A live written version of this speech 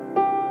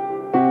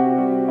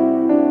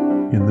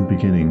In the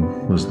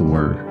beginning was the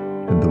Word,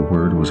 and the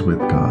Word was with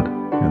God,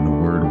 and the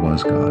Word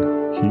was God.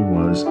 He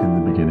was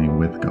in the beginning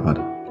with God.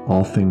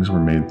 All things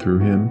were made through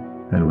him,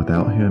 and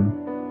without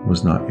him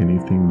was not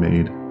anything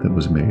made that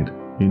was made.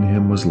 In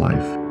him was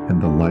life,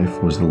 and the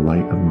life was the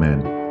light of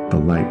men. The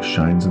light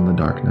shines in the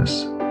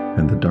darkness,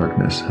 and the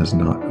darkness has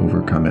not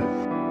overcome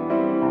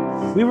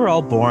it. We were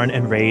all born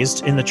and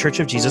raised in the Church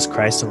of Jesus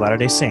Christ of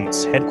Latter-day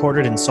Saints,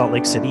 headquartered in Salt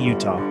Lake City,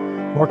 Utah,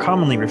 more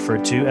commonly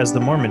referred to as the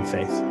Mormon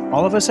faith.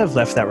 All of us have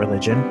left that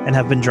religion and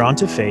have been drawn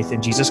to faith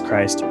in Jesus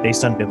Christ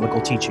based on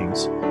biblical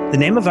teachings. The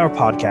name of our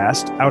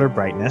podcast, Outer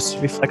Brightness,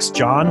 reflects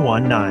John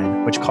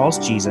 1:9, which calls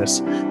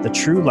Jesus the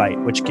true light,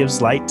 which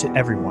gives light to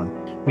everyone.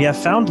 We have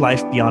found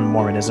life beyond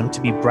Mormonism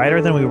to be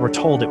brighter than we were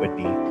told it would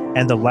be,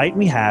 and the light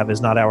we have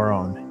is not our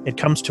own. It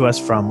comes to us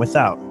from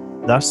without.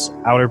 Thus,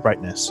 Outer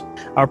Brightness.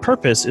 Our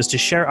purpose is to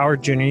share our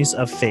journeys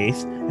of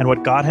faith and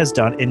what God has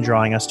done in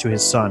drawing us to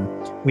His Son.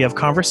 We have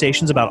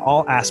conversations about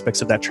all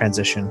aspects of that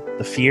transition,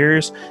 the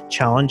fears,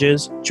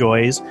 challenges,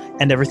 joys,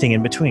 and everything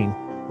in between.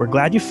 We're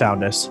glad you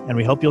found us, and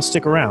we hope you'll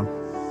stick around.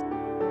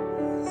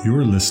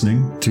 You're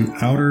listening to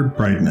Outer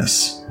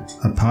Brightness,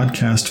 a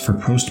podcast for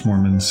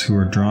post-Mormons who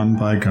are drawn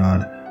by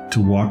God to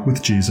walk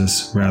with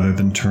Jesus rather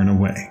than turn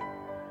away.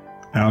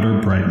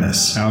 Outer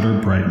brightness, outer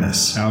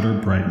brightness, outer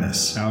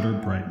brightness, outer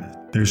brightness.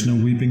 There's no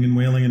weeping and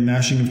wailing and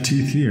gnashing of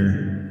teeth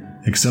here,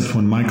 except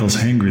when Michael's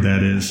hangry,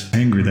 that is,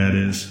 hangry, that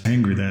is,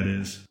 hangry, that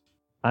is.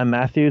 I'm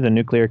Matthew, the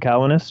nuclear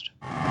Calvinist.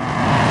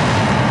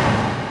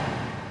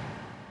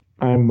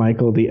 I'm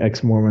Michael, the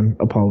ex-Mormon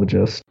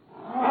apologist.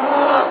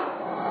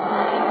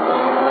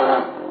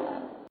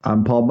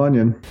 I'm Paul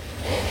Bunyan.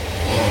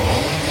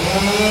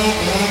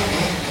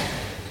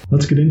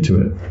 Let's get into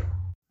it.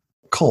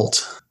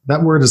 Cult.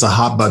 That word is a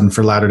hot button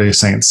for Latter-day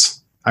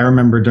Saints. I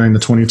remember during the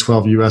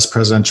 2012 U.S.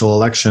 presidential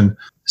election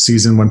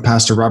season when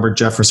Pastor Robert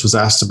Jeffress was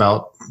asked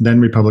about then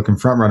Republican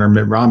frontrunner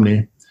Mitt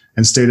Romney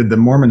and stated that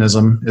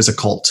Mormonism is a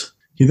cult.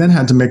 He then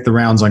had to make the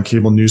rounds on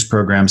cable news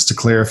programs to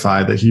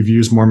clarify that he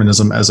views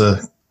Mormonism as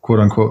a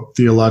quote-unquote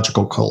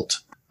theological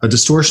cult, a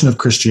distortion of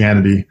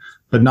Christianity,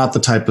 but not the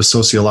type of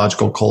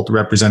sociological cult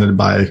represented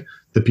by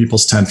the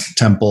People's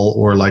Temple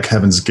or like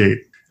Heaven's Gate.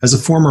 As a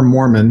former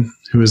Mormon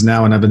who is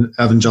now an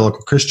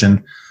evangelical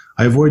Christian,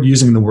 I avoid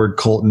using the word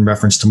cult in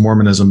reference to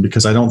Mormonism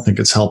because I don't think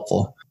it's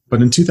helpful.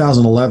 But in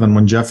 2011,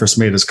 when Jeffress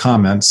made his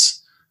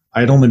comments,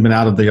 I had only been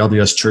out of the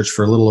LDS Church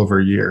for a little over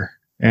a year,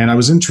 and I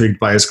was intrigued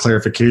by his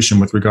clarification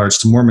with regards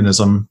to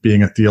Mormonism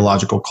being a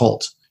theological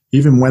cult.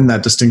 Even when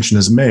that distinction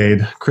is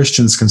made,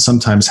 Christians can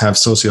sometimes have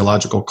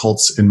sociological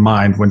cults in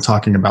mind when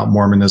talking about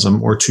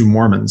Mormonism or to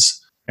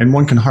Mormons, and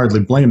one can hardly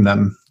blame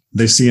them.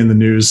 They see in the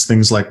news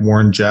things like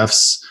Warren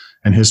Jeffs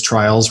and his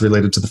trials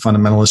related to the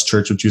Fundamentalist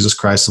Church of Jesus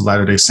Christ of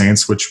Latter-day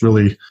Saints, which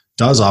really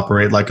does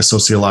operate like a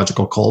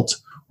sociological cult,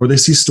 or they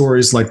see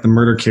stories like the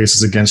murder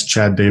cases against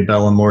Chad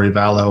Daybell and Lori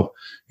Vallow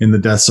in the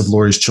deaths of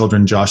Lori's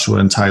children, Joshua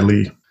and Ty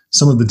Lee.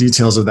 Some of the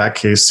details of that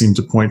case seem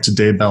to point to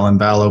Daybell and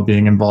Vallow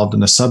being involved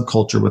in a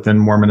subculture within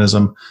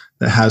Mormonism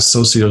that has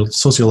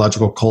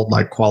sociological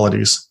cult-like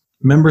qualities.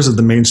 Members of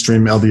the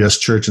mainstream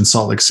LDS Church in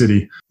Salt Lake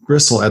City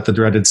bristle at the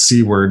dreaded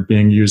C word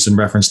being used in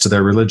reference to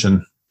their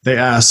religion. They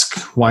ask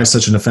why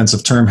such an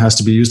offensive term has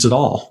to be used at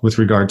all with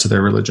regard to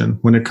their religion.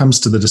 When it comes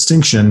to the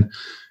distinction,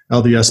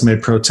 LDS may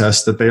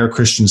protest that they are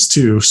Christians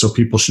too, so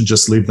people should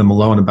just leave them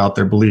alone about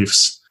their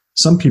beliefs.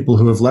 Some people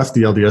who have left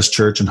the LDS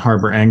Church and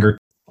harbor anger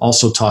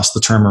also toss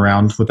the term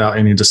around without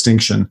any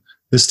distinction.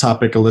 This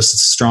topic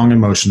elicits strong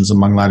emotions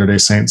among Latter-day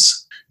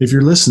Saints. If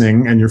you're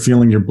listening and you're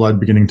feeling your blood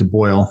beginning to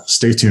boil,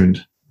 stay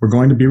tuned. We're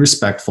going to be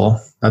respectful.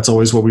 That's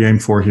always what we aim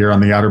for here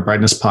on the Outer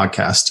Brightness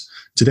podcast.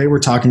 Today we're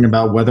talking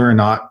about whether or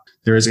not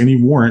there is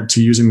any warrant to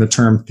using the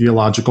term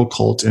theological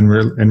cult in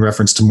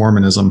reference to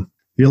Mormonism.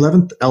 The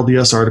 11th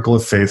LDS Article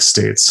of Faith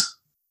states,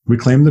 "We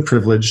claim the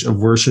privilege of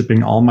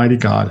worshiping Almighty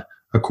God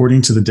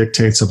according to the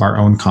dictates of our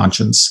own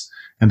conscience,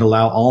 and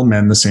allow all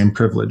men the same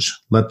privilege.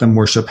 Let them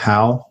worship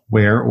how,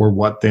 where, or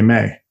what they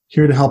may."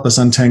 Here to help us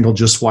untangle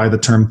just why the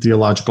term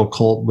theological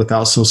cult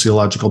without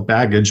sociological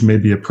baggage may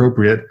be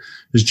appropriate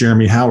is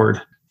Jeremy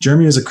Howard.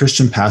 Jeremy is a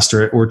Christian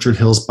pastor at Orchard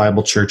Hills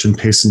Bible Church in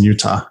Payson,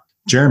 Utah.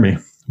 Jeremy,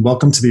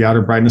 welcome to the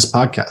Outer Brightness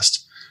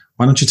podcast.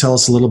 Why don't you tell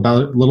us a little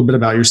bit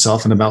about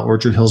yourself and about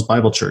Orchard Hills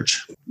Bible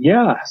Church?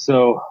 Yeah,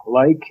 so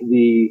like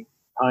the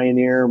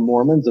pioneer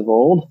Mormons of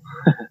old,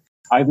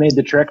 I've made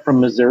the trek from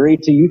Missouri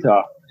to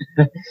Utah.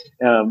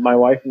 My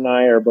wife and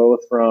I are both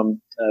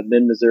from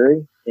Bend,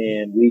 Missouri,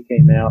 and we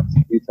came out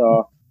to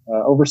Utah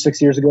over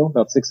 6 years ago,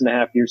 about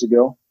 6.5 years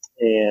ago,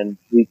 and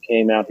we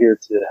came out here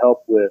to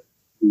help with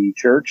the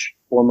church,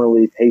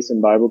 formerly Payson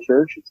Bible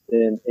Church. It's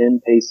been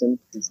in Payson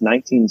since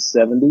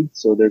 1970,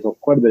 so there's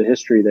quite a bit of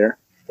history there.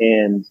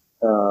 And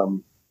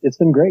it's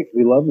been great.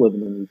 We love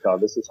living in Utah.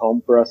 This is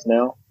home for us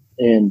now.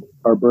 And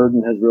our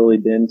burden has really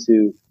been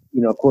to,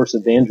 of course,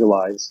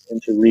 evangelize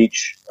and to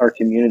reach our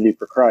community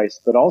for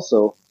Christ, but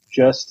also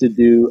just to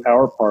do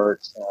our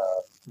part,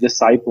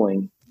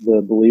 discipling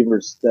the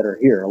believers that are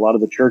here. A lot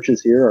of the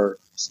churches here are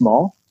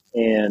small,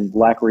 and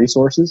lack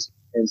resources.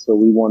 And so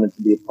we wanted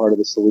to be a part of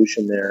the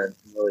solution there and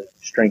really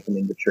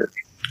strengthening the church.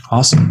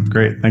 Awesome.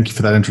 Great. Thank you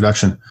for that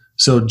introduction.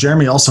 So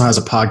Jeremy also has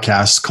a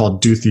podcast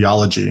called Do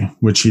Theology,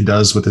 which he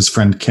does with his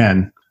friend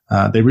Ken.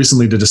 They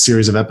recently did a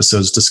series of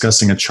episodes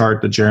discussing a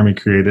chart that Jeremy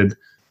created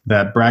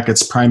that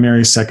brackets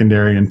primary,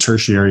 secondary, and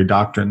tertiary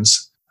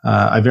doctrines.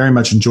 I very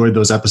much enjoyed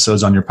those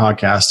episodes on your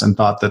podcast and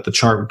thought that the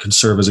chart could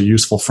serve as a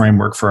useful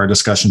framework for our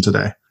discussion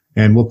today.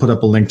 And we'll put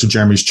up a link to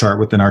Jeremy's chart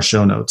within our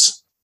show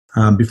notes.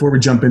 Before we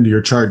jump into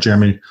your chart,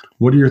 Jeremy,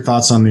 what are your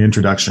thoughts on the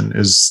introduction?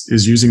 Is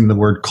using the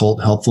word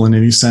cult helpful in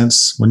any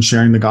sense when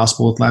sharing the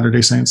gospel with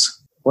Latter-day Saints?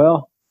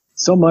 Well,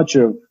 so much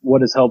of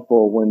what is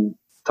helpful when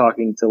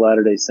talking to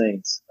Latter-day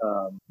Saints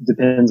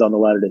depends on the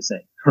Latter-day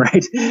Saint,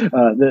 right?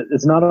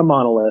 It's not a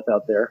monolith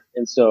out there.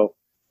 And so,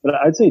 but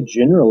I'd say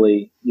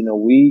generally,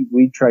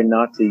 we try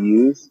not to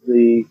use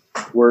the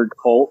word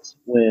cult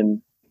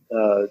when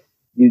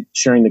you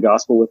sharing the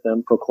gospel with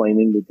them,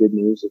 proclaiming the good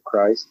news of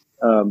Christ.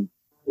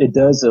 It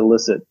does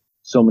elicit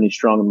so many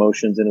strong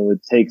emotions, and it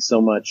would take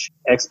so much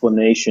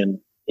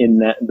explanation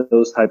in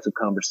those types of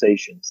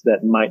conversations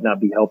that might not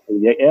be helpful.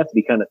 You have to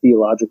be kind of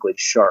theologically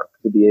sharp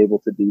to be able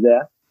to do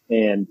that.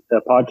 And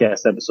a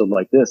podcast episode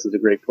like this is a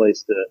great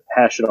place to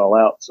hash it all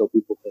out so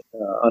people can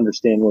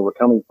understand where we're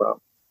coming from.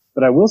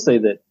 But I will say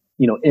that,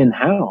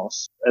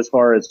 in-house, as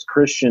far as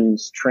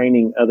Christians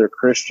training other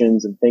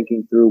Christians and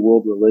thinking through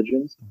world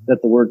religions,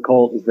 that the word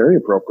cult is very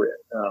appropriate,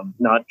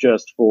 not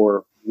just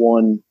for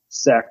one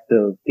sect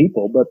of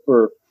people, but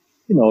for,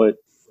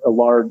 a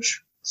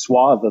large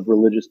swath of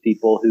religious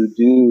people who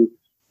do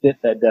fit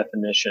that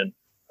definition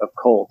of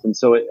cult. And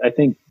so I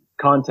think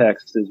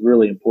context is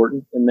really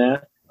important in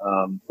that.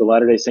 The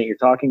Latter-day Saint you're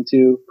talking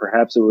to,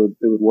 perhaps it would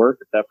work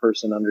if that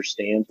person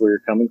understands where you're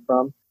coming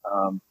from.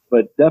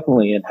 But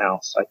definitely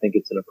in-house, I think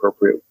it's an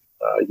appropriate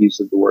use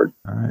of the word.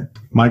 All right.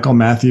 Michael,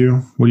 Matthew,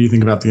 what do you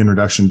think about the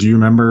introduction? Do you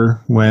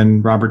remember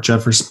when Robert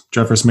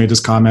Jeffress made his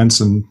comments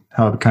and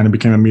how it kind of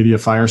became a media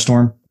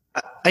firestorm?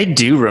 I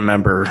do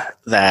remember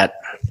that.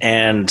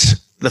 And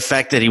the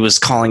fact that he was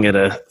calling it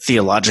a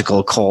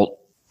theological cult,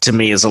 to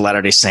me as a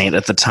Latter-day Saint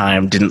at the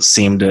time, didn't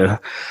seem to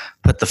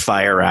put the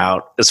fire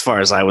out as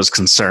far as I was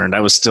concerned. I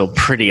was still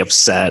pretty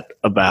upset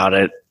about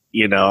it.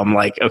 I'm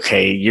like,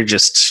 okay, you're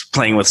just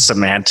playing with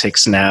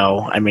semantics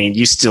now. I mean,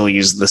 you still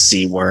use the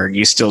C word.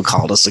 You still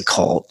called us a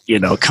cult.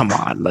 Come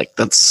on. Like,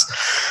 that's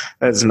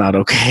not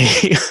okay.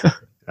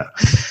 Yeah.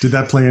 Did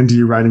that play into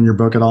you writing your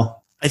book at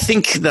all? I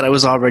think that I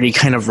was already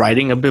kind of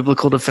writing a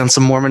biblical defense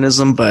of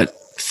Mormonism, but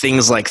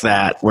things like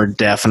that were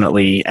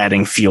definitely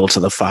adding fuel to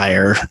the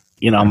fire.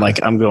 I'm like,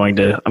 I'm going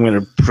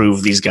to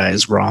prove these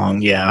guys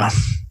wrong. Yeah.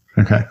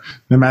 Okay.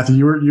 Now, Matthew,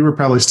 you were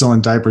probably still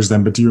in diapers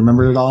then, but do you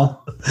remember it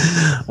all?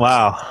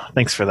 Wow.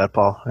 Thanks for that,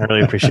 Paul. I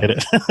really appreciate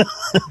it.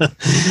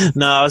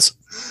 No,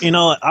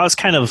 I was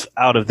kind of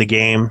out of the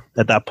game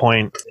at that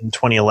point in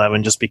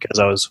 2011, just because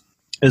it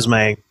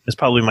was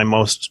probably my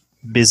most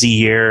busy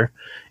year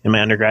in my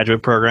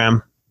undergraduate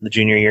program. The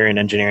junior year in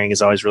engineering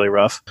is always really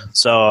rough.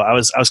 So I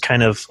was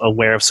kind of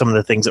aware of some of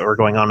the things that were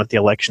going on with the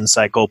election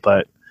cycle,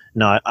 but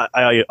no,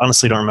 I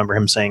honestly don't remember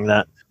him saying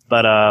that.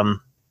 But I'm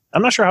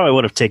not sure how I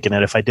would have taken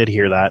it if I did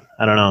hear that.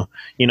 I don't know.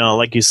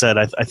 Like you said,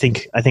 I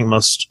think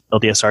most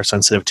LDS are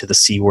sensitive to the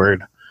C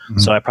word,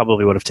 so I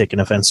probably would have taken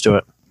offense to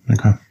it.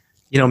 Okay.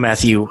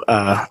 Matthew,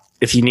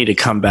 if you need to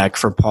come back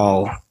for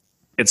Paul,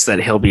 it's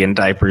that he'll be in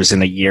diapers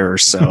in a year or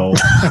so.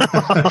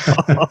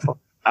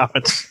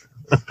 Ouch.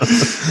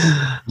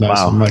 Nice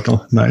Wow. one,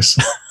 Michael. Nice.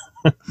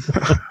 All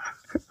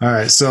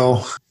right.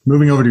 So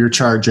moving over to your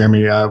chart,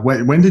 Jeremy,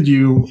 when did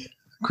you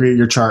create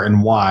your chart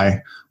and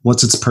why?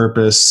 What's its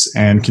purpose?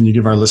 And can you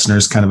give our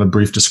listeners kind of a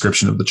brief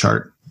description of the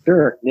chart?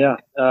 Sure. Yeah.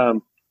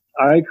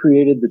 I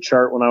created the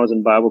chart when I was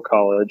in Bible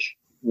college,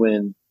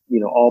 when,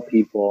 all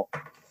people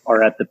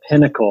are at the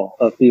pinnacle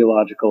of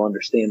theological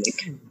understanding.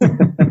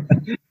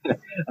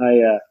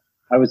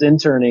 I was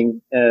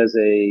interning as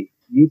a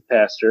youth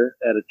pastor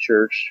at a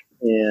church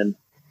and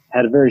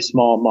had a very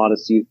small,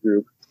 modest youth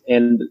group.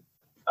 And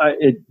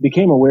it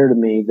became aware to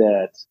me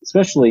that,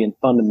 especially in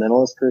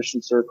fundamentalist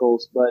Christian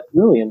circles, but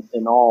really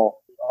in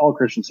all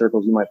Christian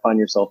circles you might find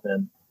yourself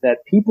in,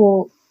 that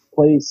people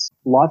place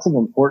lots of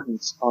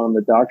importance on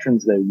the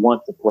doctrines they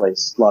want to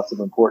place lots of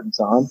importance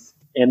on.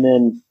 And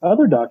then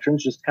other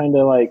doctrines just kind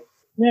of like,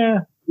 yeah,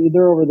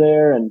 they're over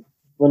there, and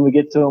when we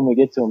get to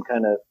them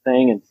kind of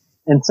thing.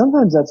 And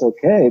sometimes that's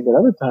okay, but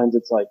other times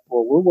it's like,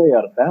 well, we're way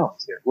out of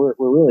balance here. We're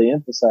really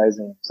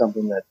emphasizing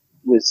something that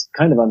was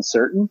kind of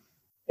uncertain,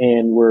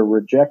 and we're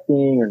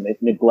rejecting or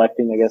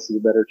neglecting, I guess is a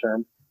better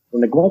term.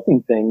 We're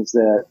neglecting things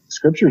that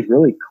Scripture is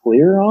really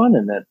clear on,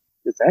 and that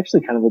it's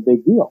actually kind of a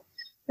big deal.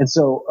 And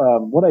so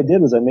what I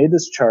did was I made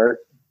this chart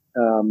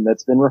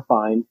that's been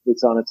refined.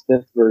 It's on its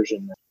 5th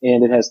version,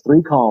 and it has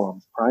 3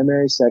 columns: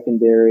 primary,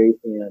 secondary,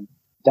 and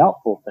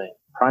doubtful thing.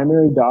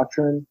 Primary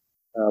doctrine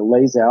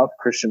lays out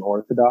Christian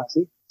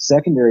orthodoxy.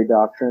 Secondary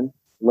doctrine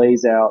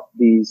lays out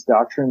these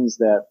doctrines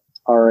that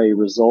are a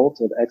result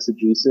of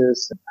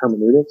exegesis and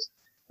hermeneutics,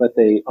 but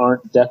they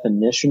aren't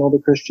definitional to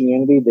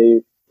Christianity.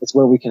 It's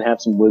where we can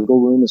have some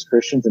wiggle room as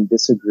Christians and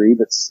disagree,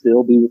 but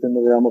still be within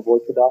the realm of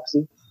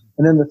orthodoxy.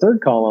 And then the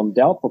third column,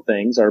 doubtful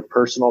things, are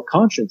personal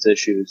conscience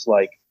issues,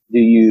 like do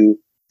you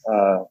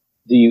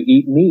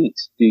eat meat?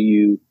 Do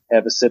you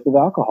have a sip of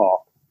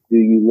alcohol? Do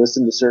you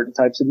listen to certain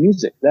types of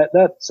music?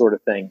 That sort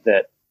of thing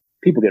that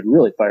people get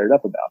really fired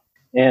up about.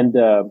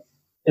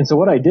 And so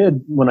what I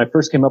did when I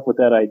first came up with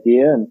that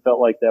idea and felt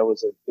like that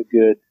was a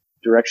good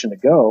direction to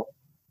go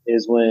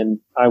is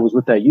when I was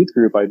with that youth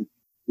group,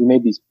 we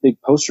made these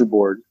big poster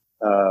board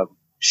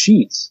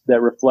sheets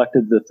that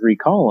reflected the three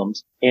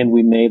columns, and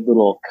we made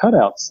little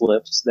cutout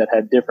slips that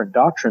had different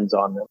doctrines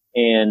on them.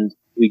 And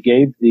we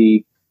gave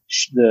the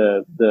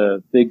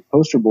big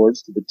poster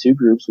boards to the two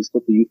groups. We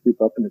split the youth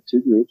group up into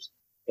two groups,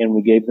 and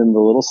we gave them the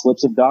little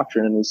slips of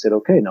doctrine, and we said,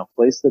 okay, now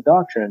place the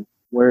doctrine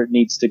where it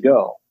needs to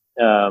go.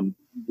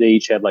 They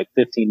each had like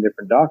 15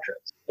 different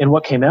doctrines. And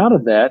what came out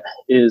of that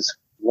is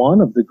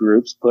one of the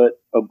groups put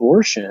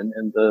abortion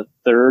in the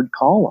third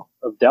column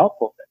of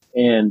doubtful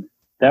things. And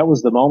that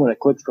was the moment it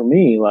clicked for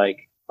me, like,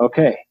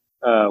 okay,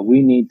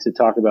 we need to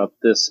talk about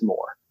this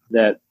more.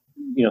 That,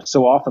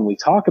 so often we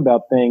talk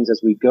about things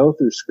as we go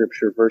through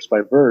scripture verse by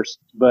verse,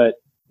 but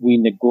we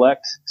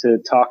neglect to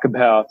talk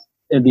about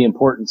the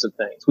importance of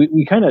things.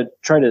 We kind of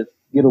try to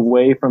get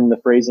away from the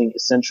phrasing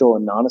essential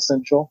and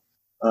non-essential.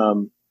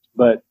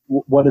 But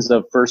what is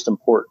of first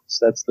importance?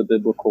 That's the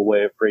biblical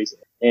way of phrasing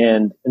it.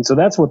 And so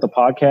that's what the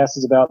podcast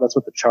is about. That's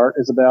what the chart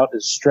is about,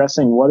 is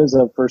stressing what is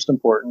of first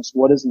importance,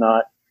 what is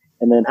not,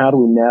 and then how do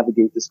we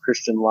navigate this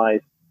Christian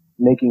life,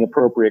 making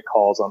appropriate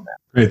calls on that.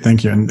 Great,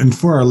 thank you. And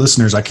for our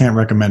listeners, I can't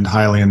recommend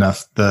highly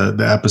enough the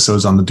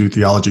episodes on the Do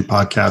Theology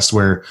podcast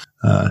where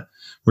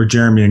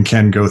Jeremy and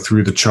Ken go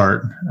through the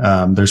chart.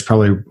 There's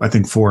probably, I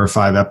think, 4 or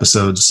 5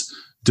 episodes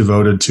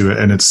devoted to it,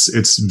 and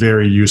it's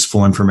very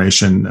useful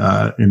information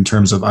in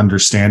terms of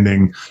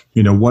understanding,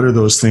 what are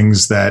those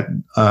things that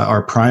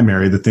are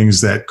primary, the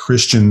things that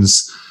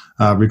Christians,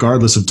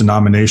 regardless of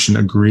denomination,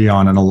 agree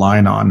on and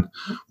align on.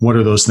 What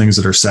are those things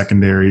that are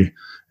secondary,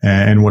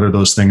 and what are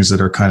those things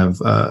that are kind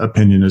of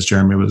opinion, as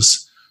Jeremy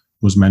was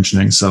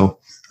mentioning. So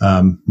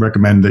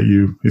recommend that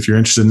if you're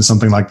interested in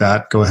something like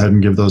that, go ahead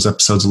and give those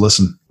episodes a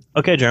listen.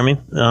 Okay, Jeremy,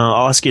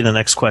 I'll ask you the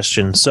next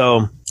question.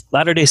 So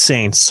Latter-day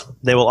Saints,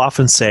 they will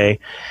often say,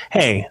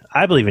 hey,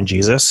 I believe in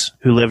Jesus,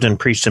 who lived and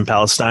preached in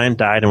Palestine,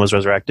 died, and was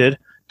resurrected.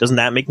 Doesn't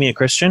that make me a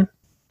Christian?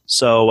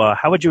 So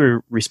how would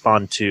you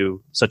respond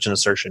to such an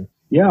assertion?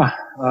 Yeah,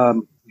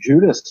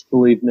 Judas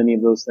believed many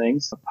of those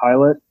things.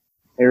 Pilate,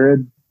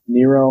 Herod,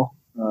 Nero,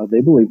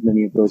 they believed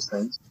many of those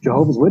things.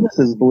 Jehovah's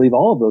Witnesses believe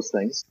all of those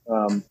things.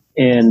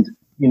 And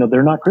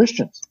they're not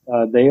Christians.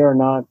 They are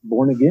not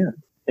born again.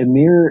 A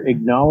mere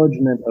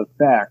acknowledgement of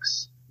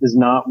facts is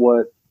not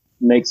what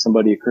makes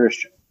somebody a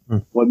Christian.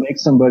 What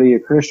makes somebody a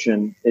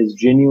Christian is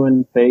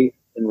genuine faith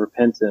and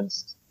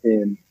repentance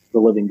in the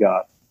living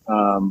God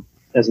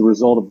as a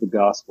result of the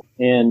gospel.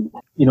 And,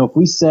 if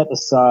we set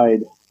aside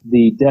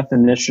the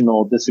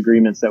definitional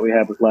disagreements that we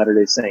have with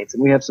Latter-day Saints,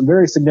 and we have some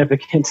very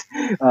significant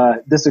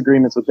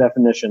disagreements with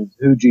definitions,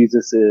 who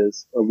Jesus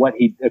is, or what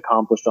he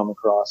accomplished on the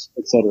cross,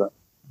 etc.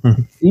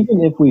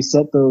 Even if we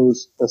set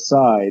those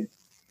aside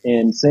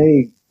and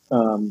say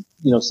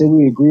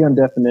we agree on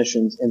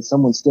definitions and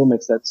someone still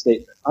makes that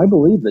statement, I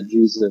believe that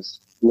Jesus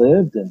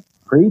lived and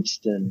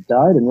preached and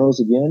died and rose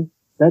again,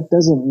 that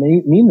doesn't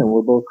mean that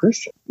we're both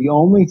Christian. The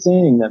only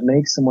thing that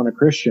makes someone a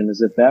Christian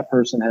is if that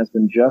person has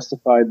been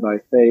justified by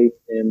faith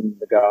in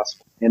the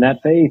gospel. And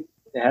that faith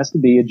has to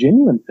be a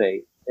genuine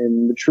faith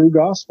in the true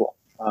gospel.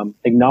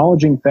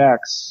 Acknowledging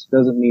facts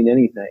doesn't mean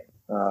anything.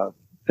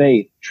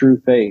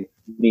 True faith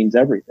means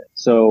everything.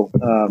 So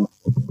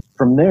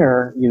from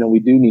there, we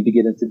do need to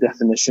get into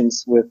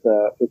definitions with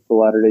the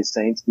Latter-day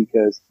Saints,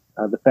 because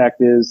the fact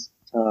is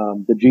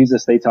the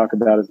Jesus they talk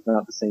about is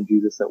not the same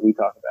Jesus that we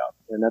talk about.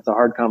 And that's a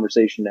hard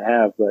conversation to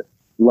have, but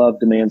love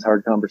demands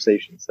hard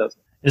conversations, doesn't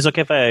it? Is it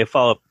okay if I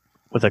follow up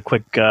with a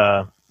quick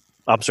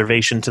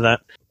observation to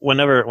that?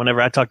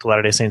 Whenever I talk to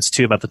Latter-day Saints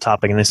too about the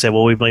topic, and they say,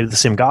 well, we believe the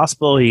same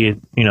gospel.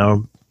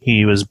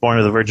 He was born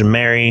of the Virgin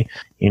Mary.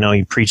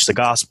 He preached the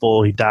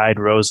gospel. He died,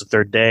 rose the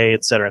third day,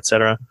 et cetera, et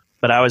cetera.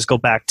 But I always go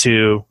back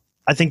to,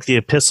 I think the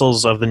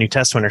epistles of the New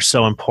Testament are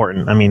so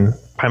important. I mean,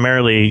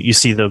 primarily you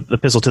see the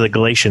epistle to the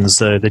Galatians,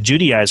 the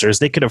Judaizers,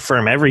 they could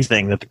affirm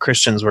everything that the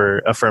Christians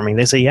were affirming.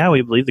 They say, yeah,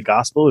 we believe the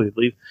gospel.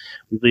 We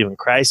believe in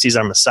Christ. He's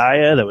our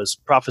Messiah that was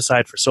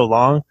prophesied for so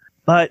long.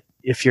 But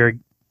if you're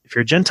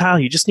a Gentile,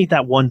 you just need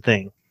that one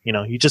thing.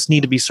 You just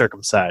need to be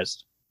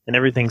circumcised and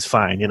everything's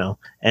fine,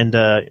 And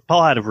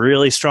Paul had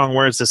really strong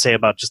words to say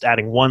about just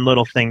adding one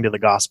little thing to the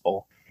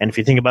gospel. And if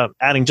you think about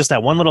adding just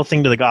that one little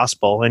thing to the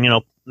gospel, and,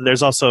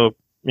 there's also,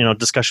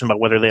 discussion about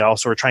whether they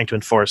also were trying to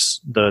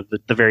enforce the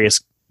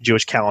various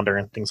Jewish calendar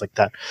and things like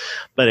that.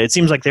 But it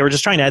seems like they were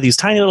just trying to add these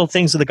tiny little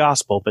things to the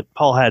gospel. But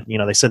Paul had,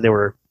 they said they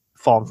were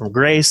fallen from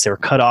grace, they were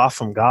cut off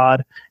from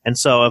God. And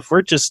so if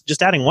we're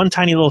just adding one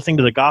tiny little thing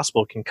to the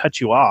gospel can cut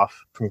you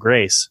off from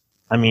grace.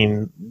 I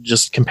mean,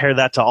 just compare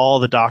that to all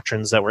the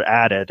doctrines that were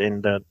added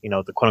in the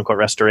quote unquote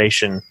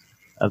restoration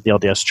of the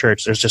LDS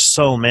Church, there's just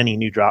so many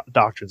new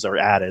doctrines that are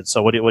added.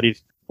 So what do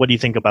you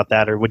think about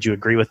that, or would you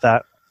agree with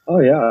that? Oh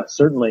yeah,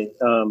 certainly.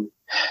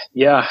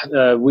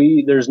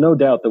 There's no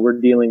doubt that we're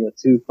dealing with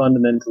two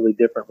fundamentally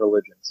different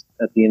religions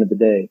at the end of the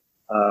day.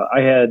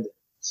 I had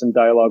some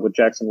dialogue with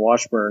Jackson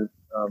Washburn.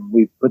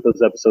 We put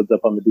those episodes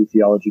up on the Do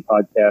Theology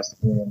podcast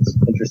if anyone's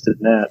interested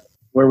in that,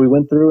 where we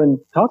went through and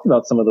talked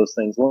about some of those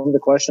things. One of the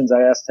questions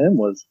I asked him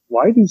was,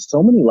 why do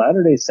so many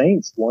Latter-day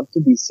Saints want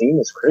to be seen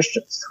as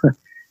Christians?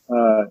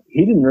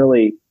 He didn't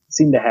really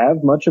seem to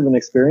have much of an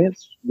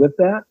experience with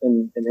that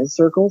in his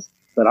circles,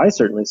 but I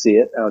certainly see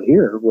it out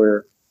here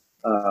where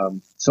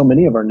so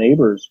many of our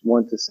neighbors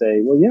want to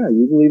say, well, yeah,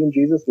 you believe in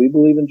Jesus, we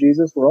believe in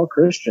Jesus, we're all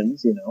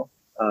Christians,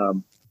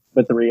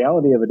 but the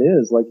reality of it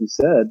is, like you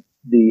said,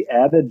 the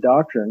added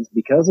doctrines,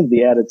 because of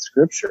the added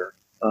scripture,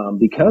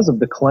 because of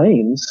the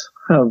claims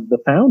of the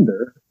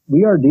founder,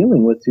 we are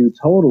dealing with two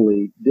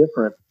totally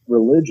different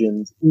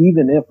religions,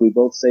 even if we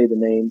both say the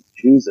name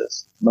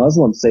Jesus.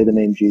 Muslims say the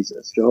name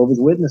Jesus. Jehovah's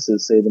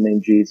Witnesses say the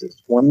name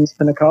Jesus. Oneness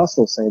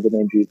Pentecostals say the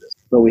name Jesus.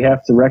 But we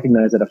have to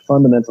recognize at a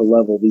fundamental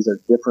level, these are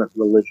different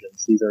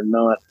religions. These are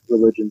not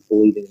religions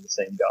believing in the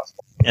same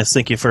gospel. Yes,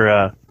 thank you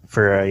for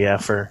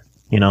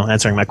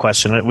answering my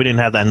question. We didn't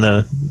have that in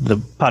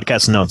the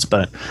podcast notes,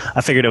 but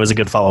I figured it was a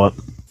good follow-up.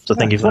 So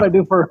thank you for that.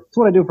 It's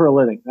what I do for a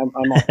living. I'm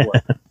all for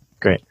it.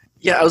 Great.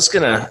 Yeah, I was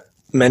going to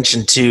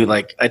mention too,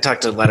 like I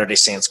talk to Latter-day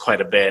Saints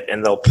quite a bit,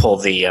 and they'll pull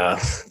the,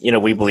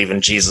 we believe in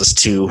Jesus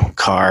too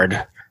card,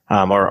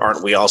 or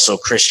aren't we also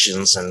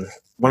Christians? And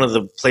one of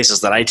the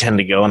places that I tend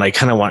to go, and I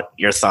kind of want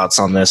your thoughts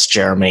on this,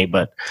 Jeremy,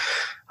 but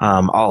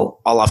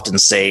I'll often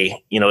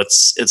say,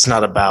 it's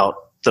not about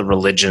the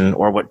religion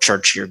or what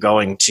church you're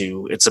going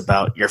to. It's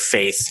about your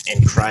faith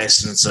in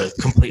Christ, and it's a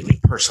completely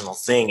personal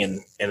thing,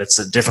 and it's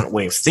a different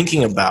way of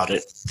thinking about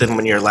it than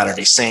when you're a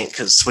Latter-day Saint,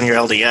 because when you're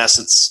LDS,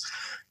 it's,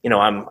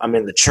 I'm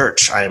in the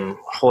church, I'm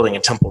holding a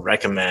temple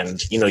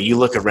recommend. You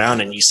look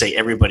around and you say,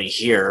 everybody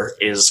here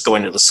is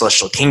going to the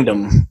celestial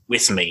kingdom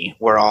with me.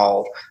 We're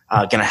all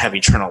going to have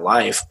eternal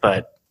life.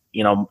 But,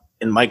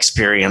 in my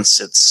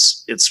experience,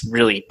 it's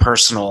really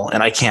personal,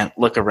 and I can't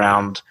look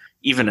around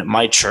even at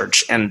my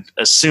church and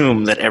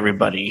assume that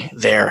everybody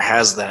there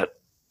has that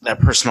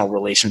personal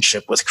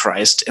relationship with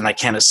Christ. And I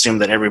can't assume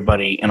that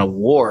everybody in a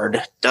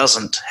ward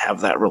doesn't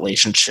have that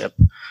relationship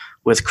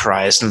with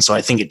Christ. And so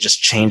I think it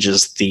just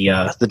changes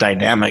the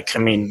dynamic. I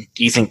mean,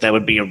 do you think that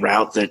would be a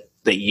route that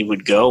you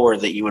would go, or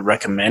that you would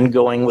recommend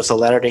going with a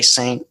Latter-day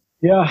Saint?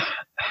 Yeah.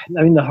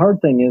 I mean, the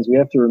hard thing is we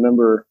have to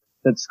remember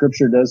that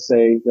scripture does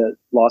say that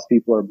lost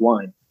people are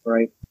blind,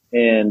 right?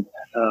 And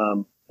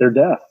they're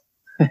deaf.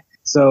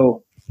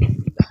 So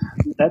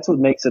that's what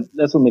makes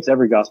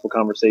every gospel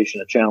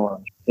conversation a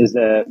challenge, is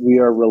that we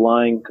are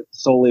relying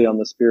solely on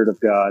the Spirit of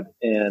God,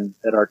 and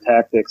that our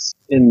tactics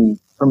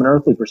from an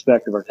earthly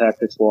perspective, our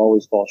tactics will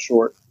always fall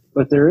short.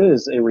 But there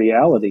is a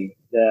reality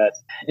that,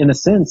 in a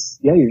sense,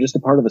 yeah, you're just a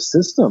part of a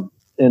system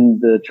in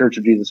the Church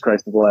of Jesus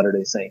Christ of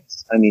Latter-day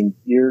Saints. I mean,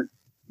 you're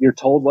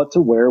told what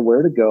to wear,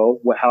 where to go,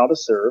 how to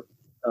serve.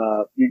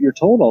 You're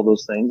told all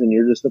those things, and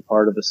you're just a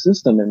part of a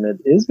system, and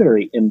it is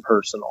very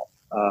impersonal.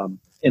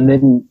 And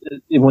then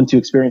once you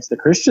experience the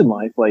Christian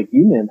life like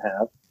you men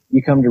have,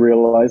 you come to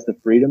realize the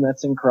freedom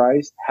that's in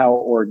Christ, how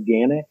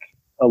organic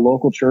a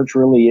local church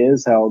really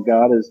is, how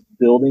God is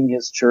building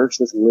his church,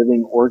 this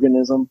living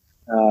organism.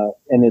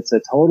 And it's a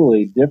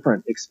totally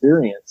different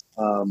experience.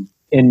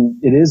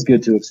 And it is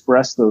good to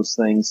express those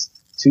things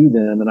to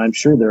them. And I'm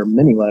sure there are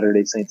many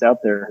Latter-day Saints out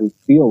there who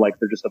feel like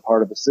they're just a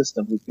part of a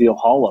system, who feel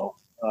hollow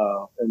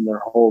in their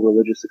whole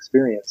religious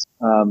experience.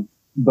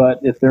 But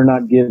if they're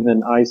not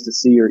given eyes to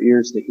see or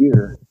ears to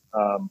hear,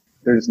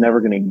 they're just never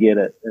going to get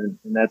it. And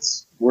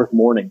that's worth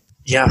mourning.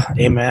 Yeah.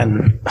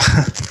 Amen.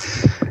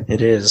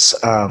 It is.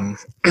 And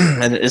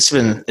it's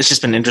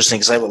just been interesting,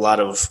 because I have a lot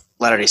of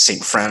Latter-day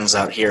Saint friends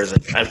out here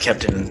that I've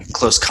kept in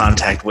close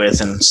contact with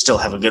and still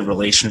have a good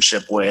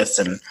relationship with.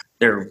 And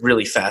they're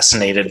really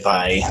fascinated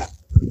by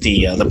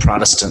the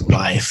Protestant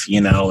life,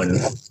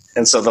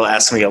 and so they'll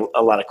ask me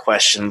a lot of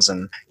questions.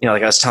 And,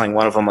 like I was telling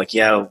one of them, like,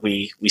 yeah,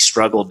 we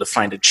struggled to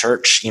find a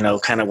church,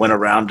 kind of went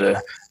around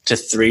to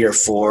 3 or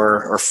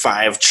 4 or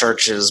 5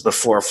 churches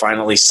before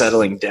finally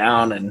settling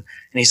down. And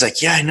he's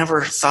like, yeah, I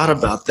never thought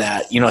about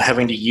that,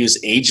 having to use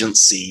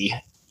agency,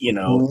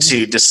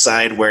 to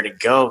decide where to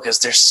go, because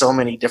there's so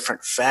many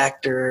different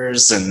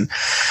factors. And,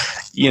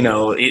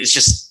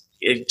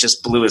 it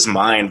just blew his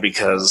mind,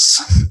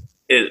 because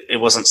it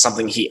wasn't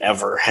something he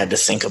ever had to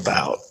think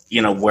about,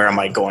 where am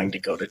I going to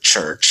go to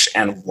church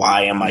and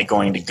why am I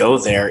going to go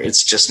there?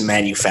 It's just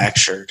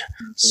manufactured.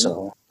 Mm-hmm.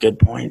 So good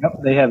point.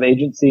 Yep, they have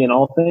agency in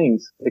all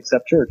things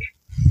except church.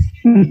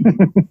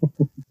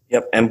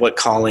 Yep. And what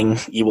calling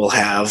you will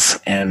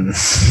have, and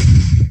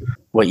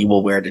what you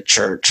will wear to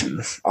church,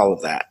 and all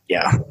of that.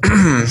 Yeah.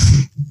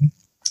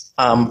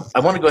 I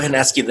want to go ahead and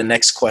ask you the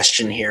next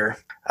question here.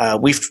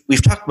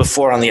 We've talked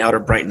before on the Outer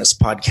Brightness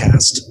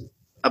podcast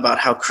about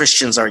how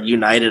Christians are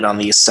united on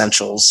the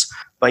essentials.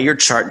 By your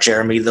chart,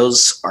 Jeremy,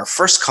 those are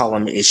first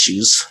column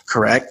issues,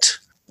 correct?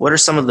 What are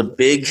some of the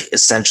big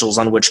essentials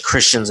on which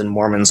Christians and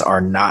Mormons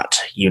are not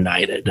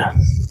united?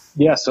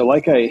 Yeah, so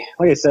like I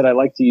said, I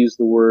like to use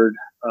the word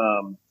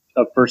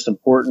of first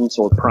importance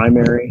or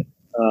primary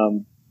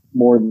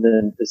more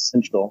than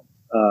essential,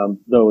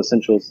 though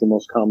essential is the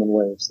most common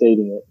way of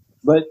stating it.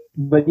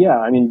 But yeah,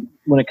 I mean,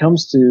 when it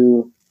comes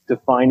to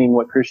defining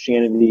what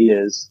Christianity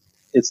is,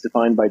 it's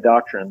defined by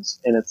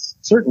doctrines, and it's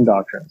certain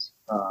doctrines.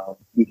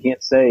 You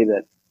can't say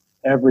that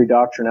every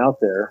doctrine out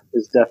there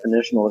is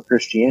definitional of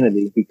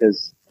Christianity,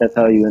 because that's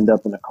how you end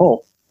up in a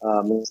cult.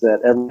 Is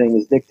that everything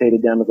is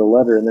dictated down to the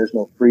letter, and there's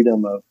no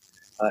freedom of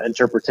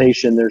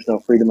interpretation. There's no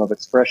freedom of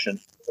expression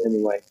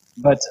anyway.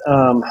 But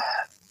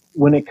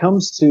when it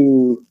comes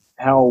to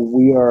how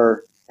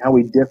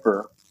we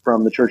differ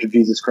from the Church of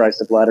Jesus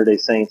Christ of Latter-day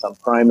Saints on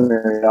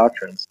primary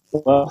doctrines,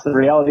 well, the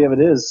reality of it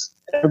is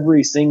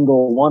every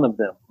single one of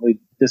them we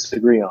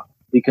disagree on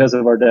because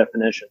of our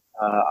definition.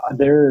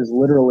 There is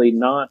literally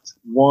not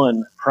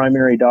one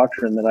primary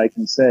doctrine that I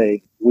can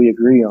say we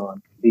agree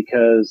on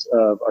because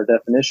of our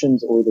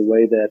definitions or the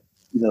way that,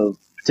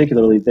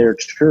 particularly their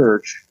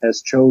church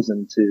has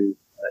chosen to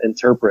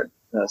interpret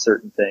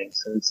certain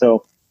things. And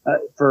so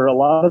for a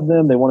lot of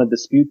them, they want to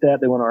dispute that.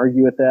 They want to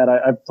argue with that.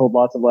 I've told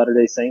lots of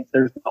Latter-day Saints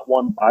there's not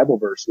one Bible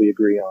verse we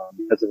agree on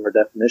because of our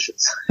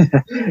definitions.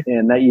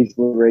 And that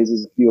usually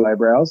raises a few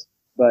eyebrows,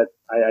 but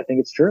I think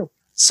it's true.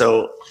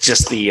 So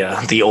just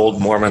the old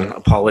Mormon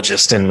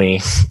apologist in me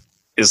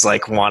is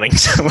like wanting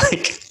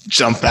to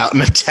jump out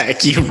and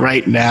attack you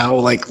right now.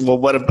 Well,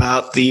 what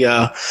about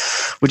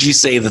would you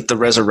say that the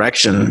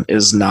resurrection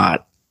is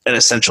not an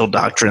essential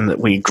doctrine that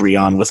we agree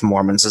on with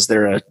Mormons? Is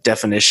there a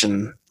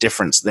definition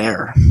difference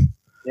there?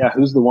 Yeah,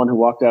 who's the one who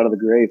walked out of the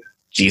grave?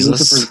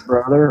 Jesus? Lucifer's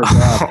brother or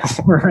God?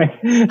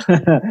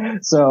 Right.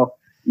 So,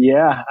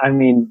 yeah, I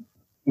mean,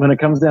 when it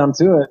comes down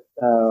to it,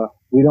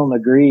 we don't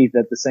agree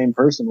that the same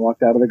person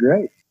walked out of the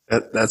grave.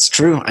 That's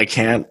true. I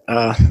can't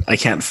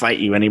fight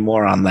you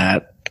anymore on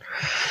that.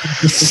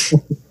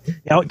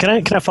 Can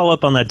I follow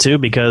up on that too?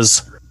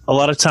 Because a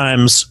lot of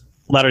times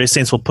Latter-day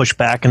Saints will push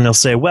back and they'll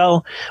say,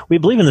 well, we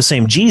believe in the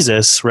same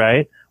Jesus,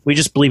 right? We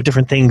just believe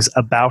different things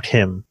about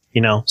him,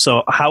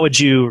 So how would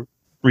you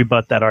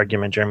rebut that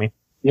argument, Jeremy?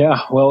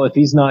 Yeah, well, if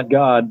he's not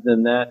God,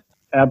 then that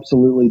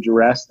absolutely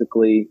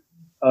drastically,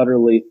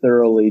 utterly,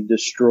 thoroughly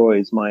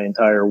destroys my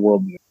entire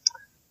worldview.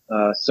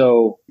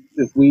 So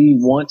if we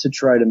want to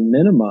try to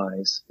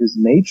minimize his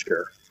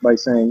nature by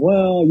saying,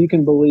 well, you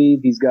can believe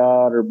he's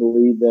God or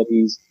believe that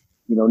he's,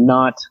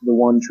 not the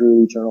one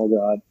true eternal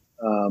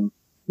God,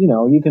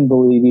 you can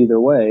believe either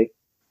way.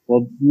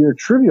 Well, you're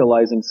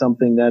trivializing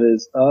something that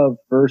is of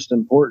first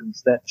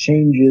importance that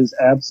changes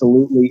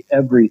absolutely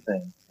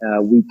everything.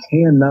 We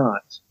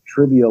cannot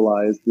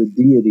trivialize the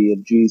deity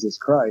of Jesus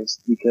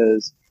Christ,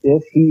 because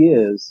if he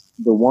is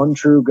the one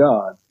true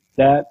God,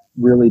 that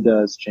really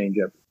does change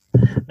everything.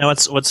 Now,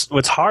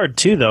 what's hard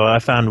too, though, I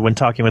found when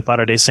talking with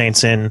Latter-day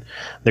Saints in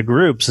the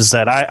groups, is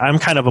that I'm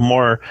kind of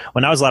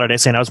when I was Latter-day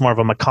Saint, I was more of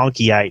a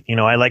McConkeyite.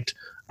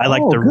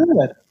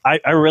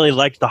 I really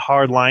liked the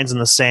hard lines in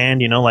the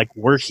sand.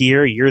 We're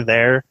here, you're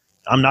there.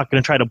 I'm not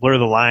going to try to blur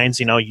the lines.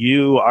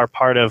 You are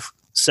part of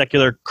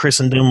secular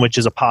Christendom, which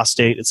is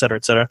apostate, et cetera,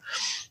 et cetera.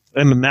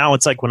 And now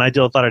it's like when I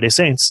deal with Latter-day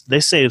Saints, they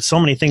say so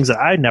many things that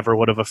I never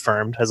would have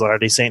affirmed as a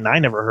Latter-day Saint, and I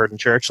never heard in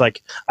church.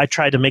 I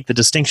tried to make the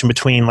distinction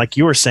between, like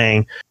you were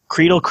saying,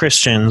 creedal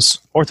Christians,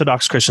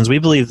 Orthodox Christians. We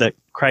believe that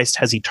Christ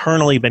has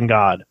eternally been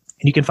God.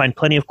 And you can find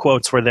plenty of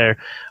quotes where there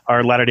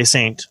are Latter-day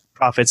Saint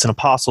prophets and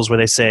apostles where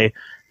they say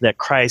that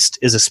Christ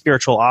is a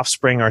spiritual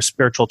offspring or a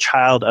spiritual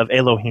child of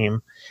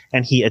Elohim,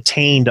 and he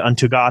attained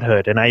unto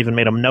godhood. And I even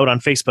made a note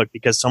on Facebook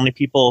because so many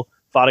people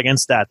fought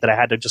against that I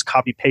had to just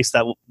copy paste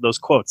those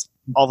quotes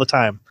all the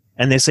time.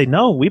 And they say,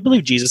 no, we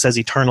believe Jesus has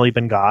eternally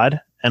been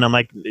God. And I'm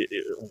like,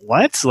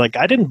 what?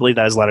 I didn't believe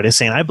that as Latter-day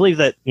Saint. I believe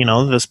that,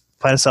 this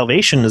plan of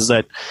salvation is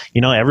that,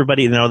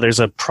 everybody, there's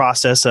a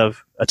process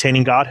of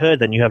attaining godhood,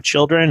 then you have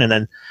children, and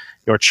then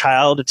your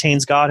child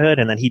attains godhood,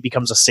 and then he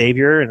becomes a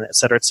savior, and et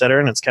cetera,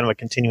 and it's kind of a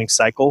continuing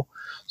cycle.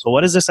 So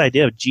what is this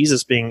idea of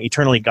Jesus being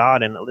eternally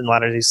God in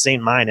Latter-day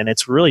Saint mind? And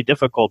it's really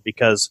difficult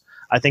because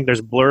I think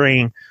there's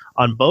blurring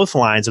on both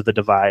lines of the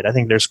divide. I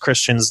think there's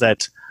Christians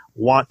that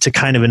want to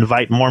kind of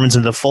invite Mormons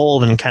into the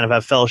fold and kind of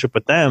have fellowship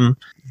with them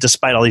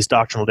despite all these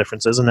doctrinal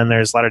differences. And then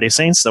there's Latter-day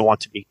Saints that want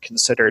to be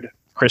considered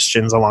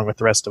Christians along with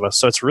the rest of us.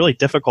 So it's really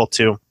difficult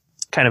to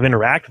kind of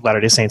interact with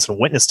Latter-day Saints and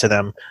witness to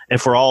them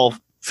if we're all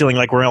feeling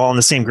like we're all in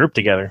the same group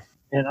together.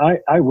 And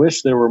I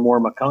wish there were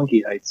more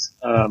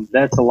McConkeyeites.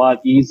 That's a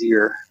lot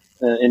easier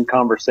in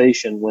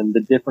conversation when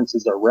the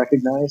differences are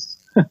recognized.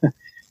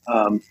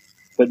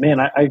 But man,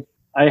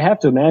 I have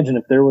to imagine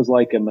if there was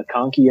like a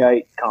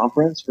McConkeyite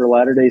conference for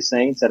Latter-day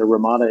Saints at a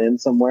Ramada Inn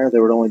somewhere,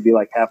 there would only be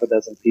like half a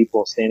dozen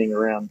people standing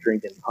around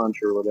drinking punch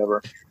or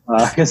whatever.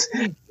 Because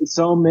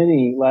so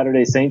many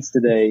Latter-day Saints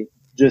today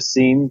just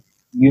seem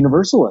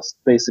universalist,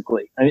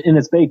 basically. And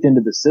it's baked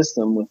into the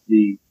system with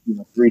the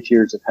 3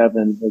 tiers of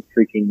heaven, the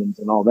 3 kingdoms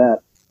and all that.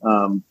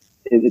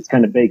 It's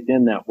kind of baked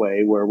in that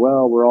way where,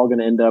 well, we're all going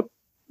to end up,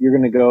 you're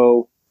going to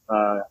go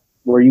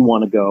where you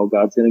want to go.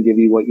 God's going to give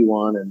you what you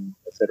want, and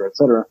et cetera, et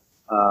cetera.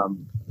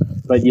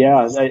 But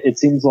yeah, it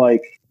seems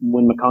like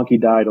when McConkie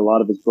died, a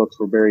lot of his books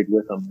were buried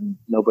with him, and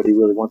nobody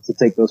really wants to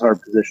take those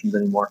hard positions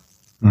anymore.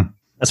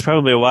 That's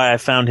probably why I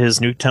found his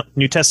New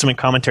Testament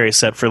commentary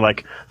set for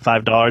like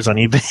 $5 on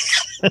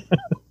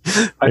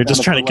eBay. They're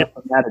just trying to get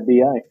that at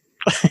DI.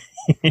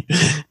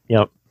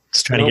 Yep,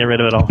 just trying to get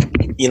rid of it all.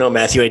 You know,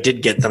 Matthew, I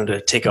did get them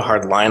to take a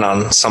hard line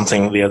on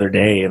something the other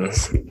day, and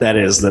that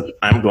is that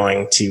I'm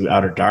going to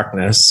outer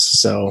darkness.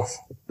 So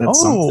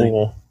that's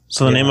something.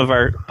 So the name of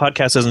our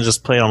podcast isn't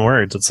just play on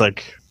words. It's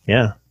like,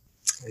 yeah,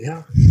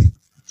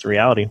 it's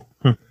reality.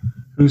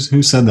 Who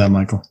said that,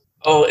 Michael?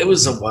 Oh, it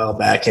was a while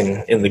back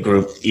in the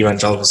group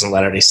Evangelicals and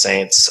Latter-day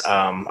Saints.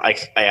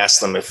 I asked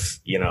them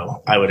if,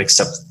 I would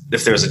accept,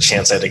 if there was a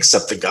chance I'd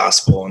accept the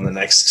gospel in the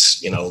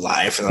next,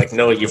 life. And like,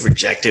 no, you've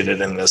rejected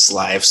it in this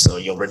life, so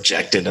you'll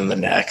reject it in the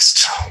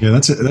next. Yeah,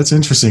 that's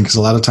interesting, because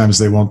a lot of times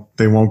they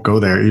won't go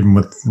there, even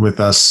with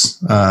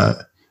us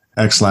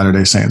ex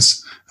Latter-day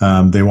Saints.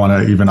 They want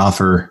to even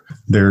offer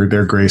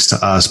their grace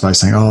to us by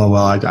saying, oh,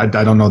 well, I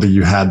don't know that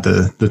you had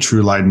the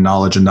true light and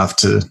knowledge enough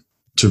to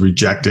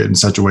reject it in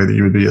such a way that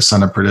you would be a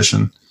son of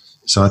perdition.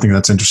 So I think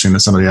that's interesting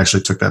that somebody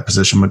actually took that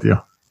position with you.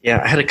 Yeah,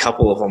 I had a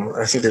couple of them.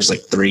 I think there's like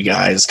 3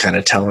 guys kind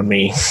of telling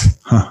me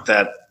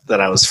that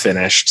I was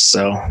finished.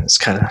 So it's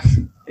kind of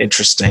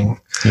interesting.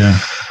 Yeah.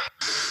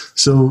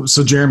 So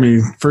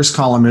Jeremy, first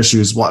column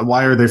issues.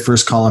 Why are they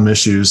first column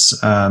issues?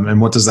 And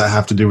what does that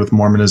have to do with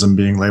Mormonism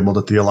being labeled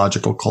a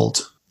theological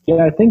cult?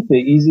 Yeah, I think the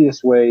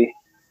easiest way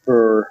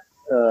for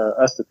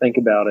us to think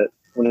about it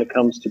when it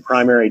comes to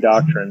primary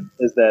doctrine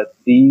is that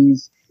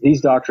these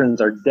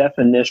doctrines are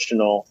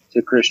definitional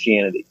to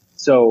Christianity.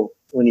 So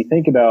when you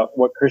think about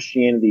what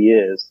Christianity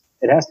is,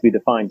 it has to be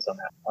defined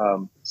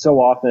somehow. So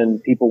often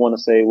people want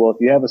to say, well, if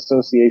you have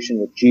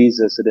association with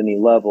Jesus at any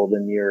level,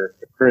 then you're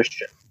a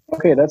Christian.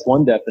 Okay, that's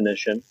one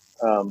definition.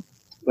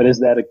 But is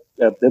that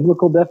a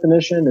biblical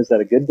definition? Is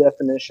that a good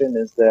definition?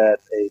 Is that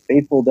a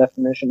faithful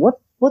definition?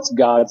 What's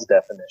God's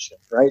definition,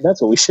 right?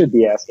 That's what we should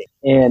be asking.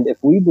 And if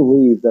we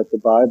believe that the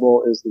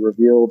Bible is the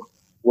revealed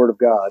Word of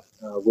God,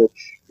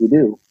 which we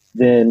do,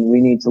 then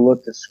we need to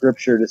look to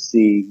Scripture to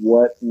see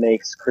what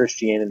makes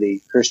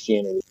Christianity,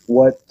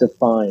 what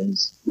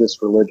defines this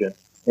religion.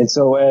 And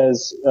so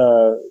as,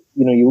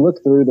 you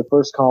look through the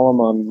first column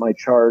on my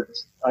chart,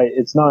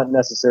 it's not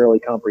necessarily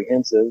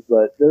comprehensive,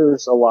 but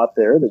there's a lot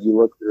there that you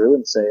look through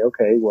and say,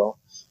 okay, well,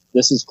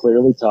 this is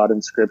clearly taught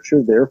in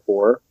Scripture,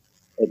 therefore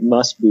it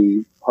must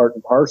be part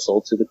and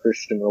parcel to the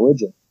Christian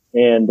religion.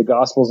 And the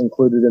gospel is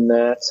included in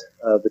that.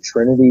 The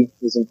Trinity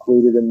is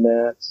included in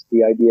that.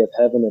 The idea of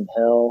heaven and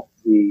hell,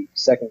 the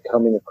second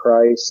coming of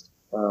Christ,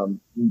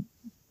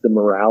 the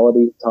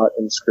morality taught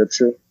in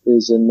Scripture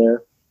is in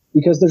there.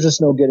 Because there's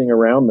just no getting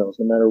around those,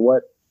 no matter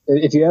what.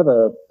 If you have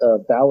a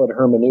valid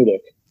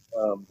hermeneutic,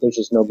 there's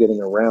just no getting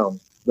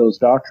around those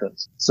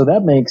doctrines. So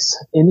that makes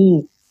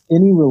any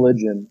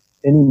religion,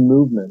 any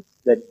movement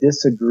that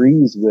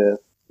disagrees with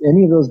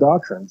any of those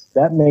doctrines,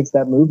 that makes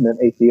that movement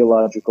a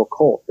theological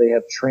cult. They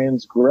have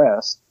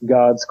transgressed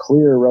God's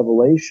clear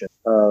revelation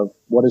of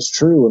what is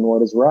true and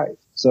what is right.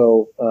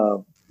 So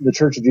the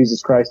Church of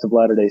Jesus Christ of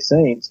Latter-day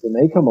Saints, when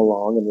they come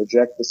along and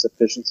reject the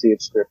sufficiency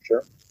of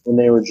Scripture, when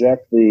they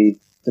reject the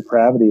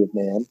depravity of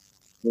man,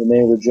 when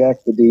they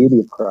reject the deity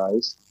of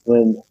Christ,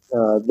 when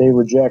they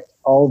reject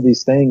all of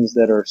these things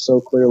that are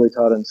so clearly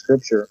taught in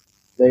Scripture,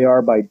 they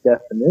are by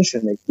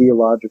definition a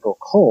theological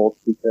cult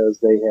because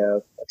they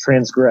have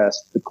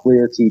transgressed the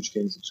clear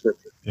teachings of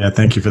Scripture. Yeah,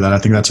 thank you for that. I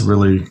think that's a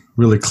really,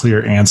 really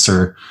clear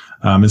answer.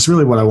 It's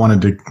really why I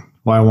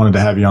wanted to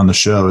have you on the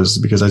show, is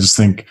because I just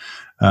think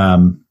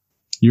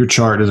your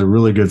chart is a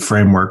really good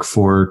framework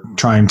for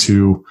trying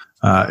to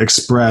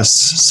express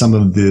some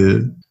of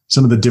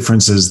the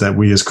differences that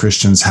we as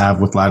Christians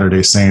have with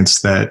Latter-day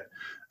Saints that,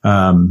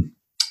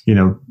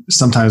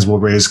 sometimes will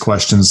raise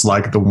questions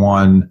like the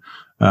one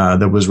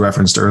that was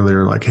referenced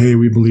earlier, like, hey,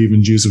 we believe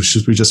in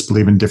Jesus, we just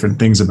believe in different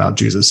things about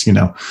Jesus,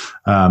 but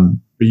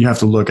you have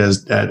to look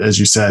as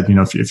you said,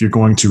 if you're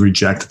going to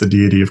reject the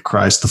deity of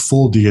Christ, the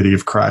full deity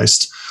of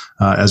Christ,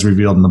 as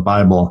revealed in the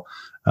Bible,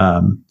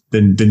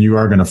 then you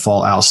are going to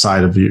fall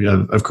outside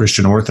of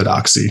Christian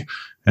orthodoxy.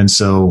 And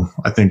so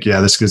I think,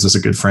 this gives us a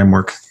good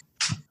framework.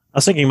 I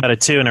was thinking about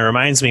it too, and it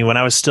reminds me when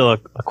I was still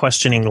a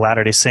questioning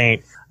Latter-day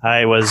Saint,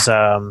 I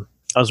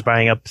was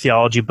buying up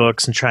theology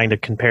books and trying to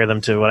compare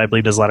them to what I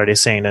believed as Latter-day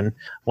Saint. And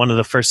one of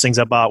the first things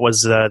I bought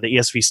was the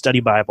ESV Study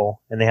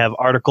Bible, and they have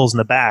articles in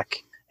the back.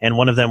 And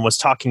one of them was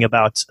talking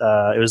about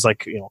it was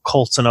like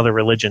cults and other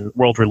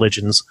world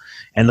religions.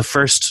 And the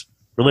first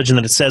religion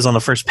that it says on the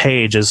first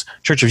page is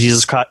Church of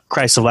Jesus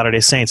Christ of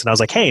Latter-day Saints. And I was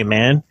like, hey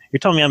man, you're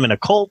telling me I'm in a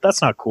cult?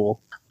 That's not cool.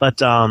 But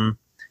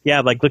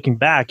like looking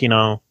back,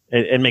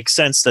 it makes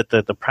sense that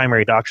the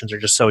primary doctrines are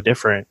just so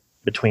different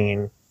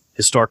between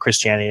historic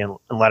Christianity and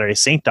Latter-day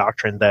Saint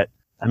doctrine that,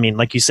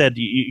 like you said,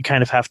 you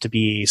kind of have to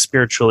be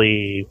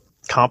spiritually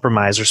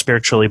compromised or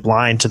spiritually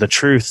blind to the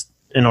truth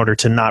in order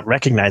to not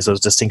recognize those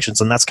distinctions.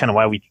 And that's kind of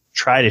why we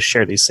try to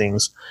share these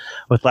things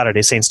with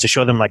Latter-day Saints to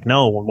show them, like,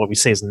 no, what we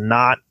say is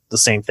not the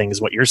same thing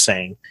as what you're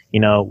saying.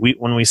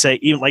 When we say,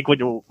 even like what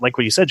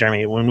you said,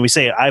 Jeremy, when we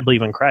say I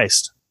believe in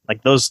Christ,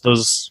 like those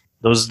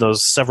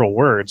several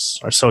words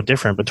are so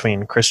different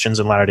between Christians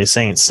and Latter-day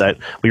Saints that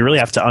we really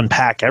have to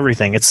unpack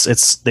everything. They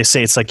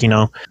say it's like,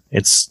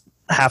 it's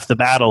half the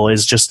battle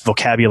is just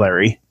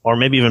vocabulary, or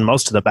maybe even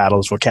most of the battle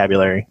is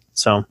vocabulary.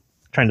 So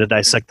trying to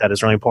dissect that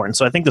is really important.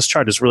 So I think this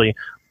chart is really,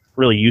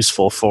 really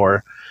useful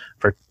for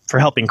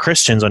helping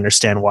Christians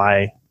understand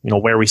why,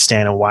 where we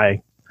stand and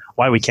why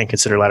we can't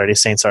consider Latter-day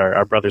Saints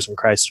our brothers in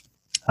Christ.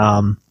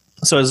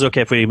 So is it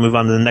okay if we move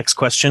on to the next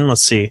question?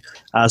 Let's see.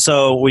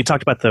 So we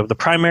talked about the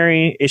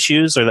primary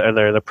issues or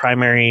the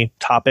primary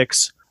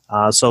topics.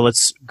 So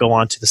let's go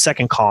on to the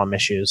second column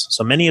issues.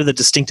 So many of the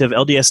distinctive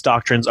LDS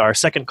doctrines are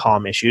second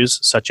column issues,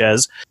 such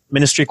as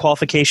ministry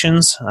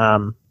qualifications,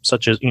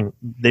 such as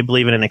they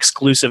believe in an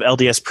exclusive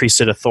LDS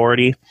priesthood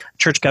authority,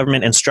 church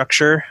government and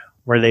structure,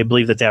 where they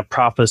believe that they have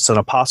prophets and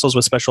apostles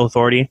with special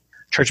authority,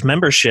 church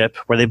membership,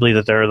 where they believe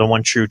that they're the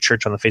one true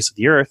church on the face of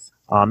the earth,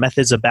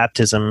 methods of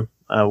baptism,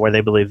 where they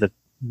believe that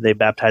they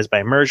baptize by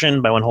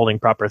immersion, by one holding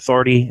proper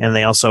authority, and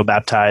they also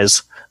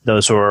baptize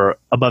those who are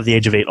above the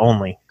age of 8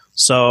 only.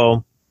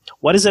 So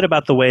what is it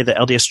about the way that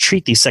LDS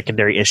treat these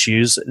secondary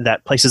issues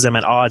that places them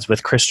at odds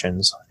with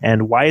Christians?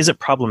 And why is it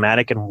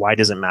problematic, and why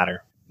does it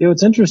matter?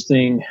 What's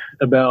interesting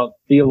about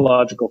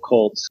theological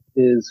cults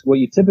is what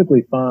you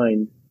typically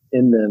find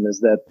in them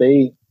is that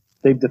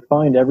they've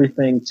defined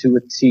everything to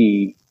a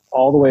T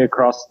all the way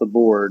across the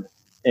board,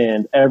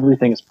 and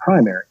everything is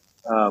primary.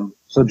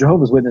 So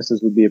Jehovah's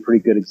Witnesses would be a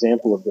pretty good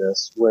example of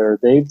this, where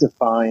they've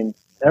defined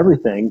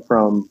everything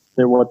from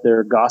what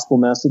their gospel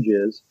message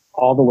is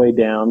all the way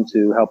down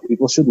to how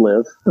people should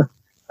live,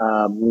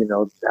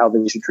 how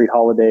they should treat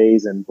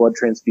holidays and blood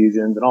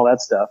transfusions and all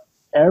that stuff.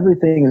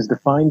 Everything is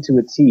defined to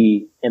a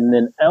T and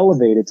then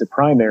elevated to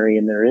primary,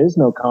 and there is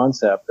no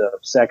concept of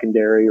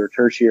secondary or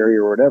tertiary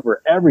or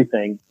whatever.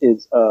 Everything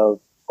is of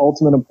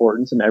ultimate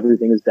importance and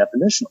everything is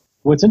definitional.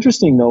 What's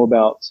interesting, though,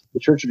 about the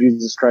Church of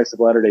Jesus Christ of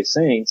Latter-day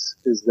Saints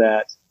is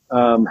that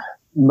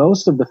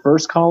most of the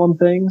first column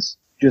things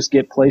just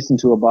get placed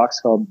into a box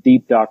called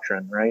deep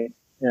doctrine, right?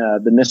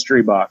 The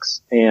mystery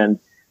box. And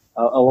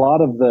a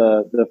lot of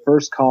the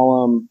first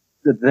column,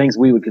 the things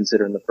we would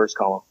consider in the first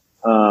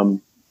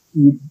column,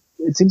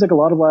 it seems like a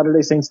lot of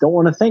Latter-day Saints don't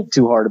want to think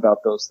too hard about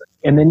those things.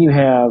 And then you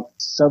have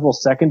several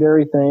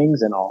secondary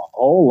things and a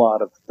whole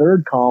lot of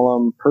third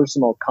column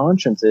personal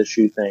conscience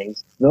issue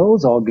things.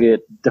 Those all get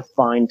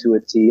defined to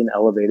a T and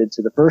elevated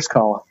to the first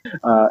column.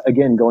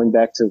 Again, going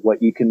back to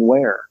what you can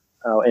wear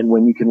and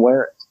when you can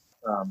wear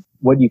it,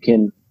 what you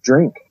can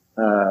drink,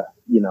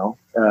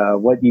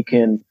 what you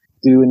can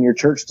do in your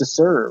church to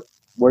serve,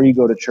 where you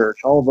go to church,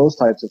 all of those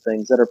types of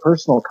things that are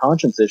personal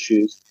conscience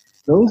issues.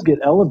 Those get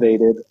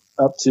elevated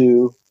up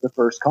to the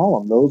first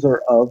column. Those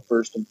are of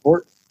first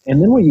importance.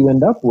 And then what you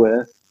end up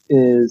with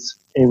is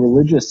a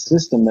religious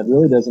system that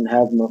really doesn't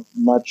have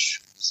much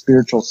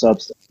spiritual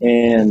substance.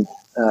 And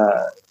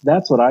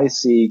that's what I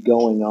see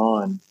going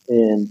on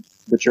in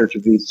the Church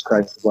of Jesus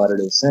Christ of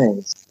Latter-day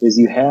Saints, is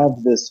you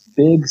have this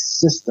big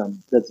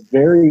system that's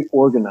very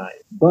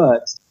organized,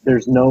 but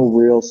there's no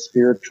real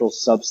spiritual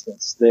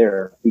substance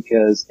there,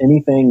 because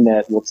anything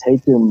that will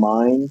take your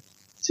mind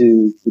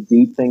to the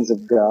deep things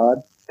of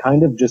God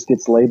kind of just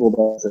gets labeled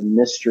as a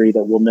mystery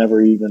that we'll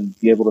never even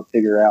be able to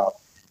figure out.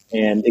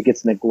 And it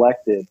gets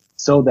neglected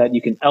so that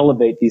you can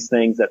elevate these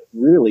things that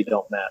really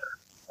don't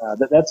matter.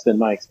 That's been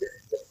my experience.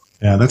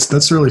 Yeah,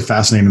 that's really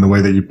fascinating, the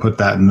way that you put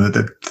that, and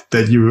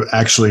that you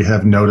actually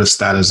have noticed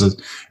that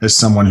as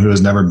someone who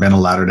has never been a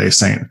Latter-day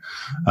Saint,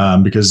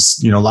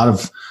 because a lot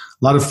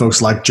of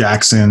folks like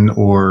Jackson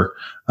or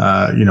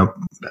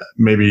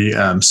maybe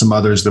some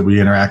others that we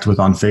interact with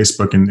on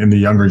Facebook in the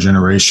younger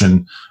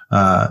generation,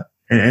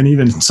 and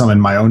even some in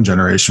my own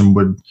generation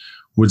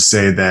would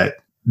say that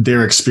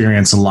their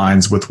experience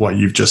aligns with what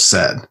you've just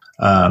said,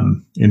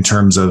 in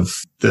terms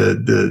of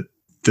the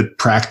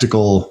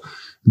practical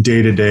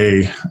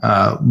day-to-day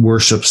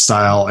worship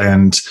style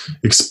and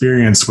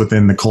experience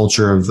within the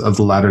culture of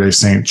the Latter-day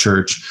Saint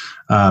Church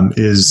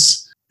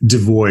is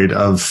devoid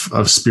of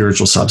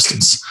spiritual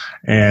substance.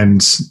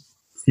 And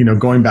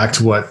going back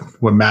to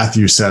what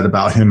Matthew said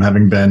about him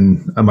having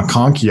been a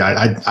McConkie,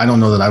 I don't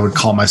know that I would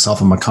call myself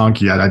a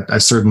McConkie. I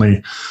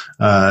certainly,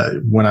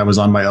 when I was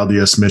on my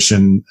LDS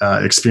mission,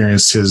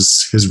 experienced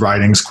his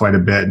writings quite a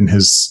bit, and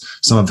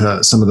some of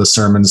the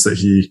sermons that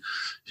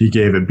he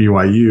gave at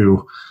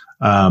BYU.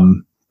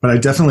 But I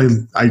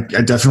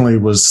definitely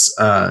was,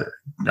 I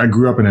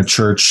grew up in a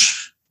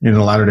church, in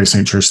a Latter-day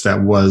Saint church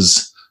that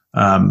was,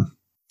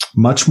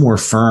 much more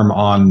firm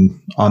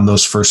on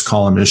those first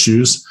column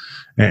issues,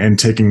 and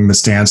taking the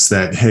stance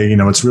that, hey,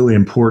 it's really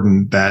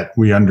important that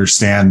we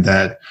understand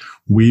that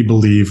we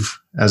believe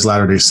as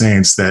Latter-day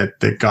Saints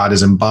that God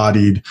is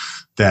embodied,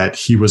 that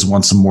he was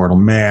once a mortal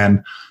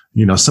man.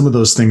 Some of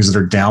those things that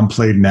are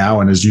downplayed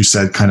now, and as you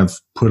said, kind of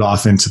put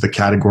off into the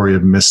category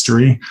of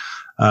mystery,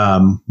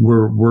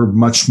 were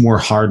much more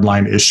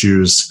hardline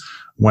issues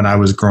when I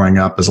was growing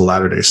up as a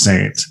Latter-day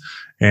Saint.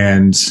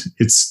 And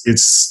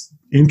it's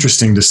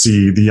interesting to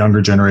see the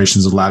younger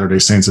generations of Latter-day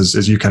Saints,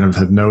 as you kind of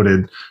have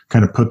noted,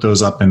 kind of put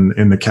those up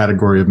in the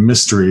category of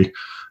mystery.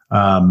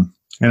 And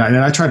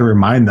I try to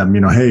remind them,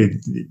 hey,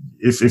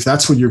 if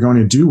that's what you're going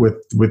to do with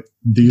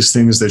these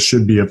things that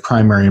should be of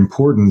primary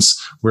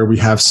importance, where we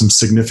have some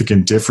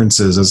significant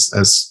differences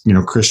as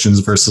Christians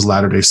versus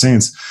Latter-day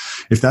Saints,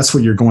 if that's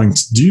what you're going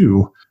to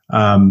do,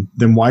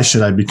 then why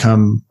should I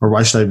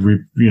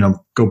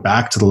go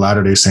back to the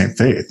Latter-day Saint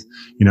faith?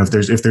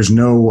 If there's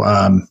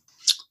no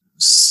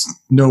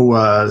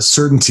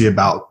certainty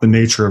about the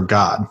nature of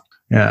God,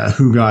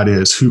 who God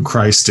is, who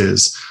Christ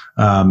is,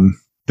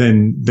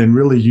 then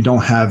really you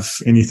don't have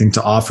anything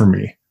to offer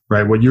me,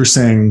 right? What you're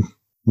saying,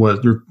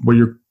 what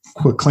you're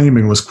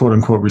claiming was quote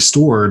unquote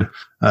restored,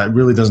 it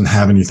really doesn't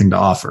have anything to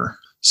offer.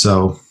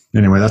 So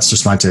anyway, that's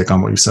just my take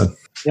on what you said.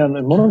 Yeah,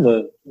 and one of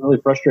the really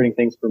frustrating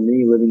things for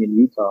me living in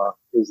Utah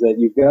is that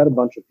you've got a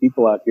bunch of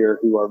people out here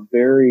who are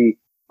very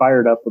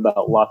fired up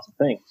about lots of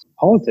things,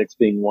 politics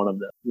being one of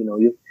them.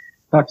 You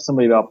talk to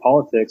somebody about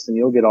politics and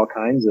you'll get all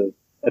kinds of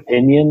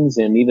opinions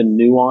and even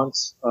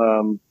nuance.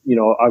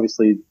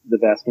 Obviously the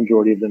vast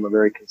majority of them are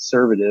very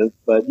conservative,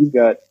 but you've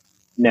got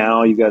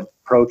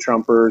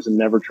pro-Trumpers and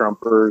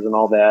never-Trumpers and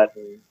all that.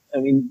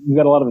 And, you've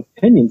got a lot of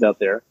opinions out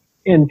there,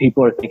 and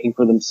people are thinking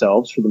for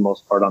themselves for the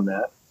most part on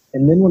that.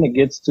 And then when it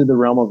gets to the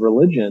realm of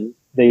religion,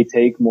 they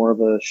take more of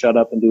a shut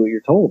up and do what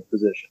you're told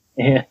position.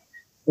 And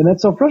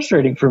that's so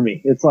frustrating for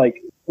me. It's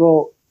like,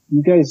 well,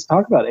 you guys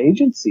talk about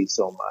agency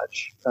so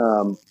much,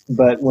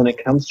 but when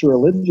it comes to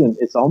religion,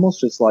 it's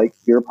almost just like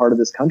you're a part of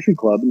this country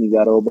club and you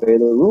got to obey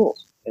the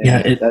rules.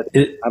 And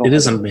it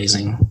is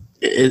amazing.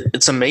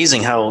 It's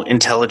amazing how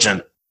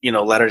intelligent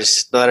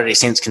Latter-day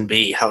Saints can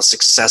be, how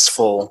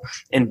successful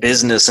in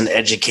business and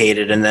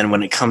educated, and then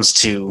when it comes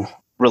to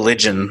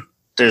religion,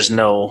 there's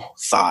no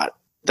thought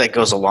that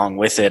goes along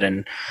with it.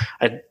 And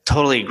I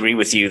totally agree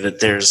with you that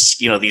there's,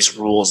 these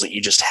rules that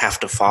you just have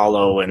to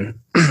follow. And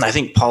I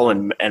think Paul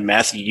and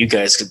Matthew, you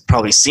guys could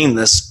probably seen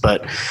this,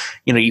 but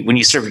when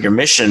you serve your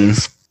mission,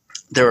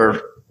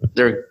 there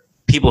are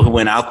people who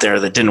went out there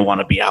that didn't want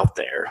to be out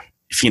there,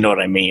 if you know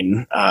what I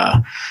mean.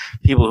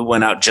 People who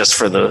went out just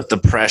for the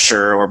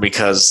pressure, or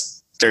because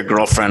their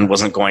girlfriend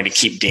wasn't going to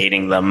keep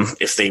dating them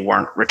if they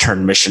weren't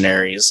returned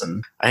missionaries.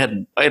 And I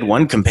had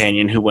one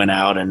companion who went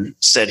out and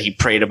said he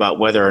prayed about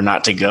whether or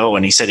not to go,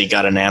 and he said he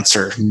got an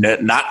answer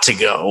not to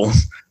go,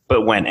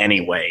 but went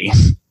anyway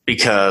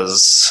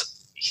because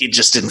he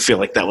just didn't feel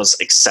like that was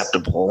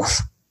acceptable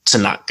to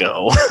not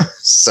go.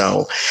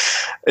 So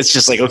it's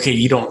just like, okay,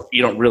 you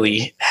don't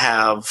really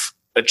have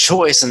a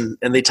choice. And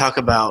they talk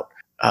about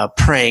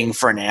praying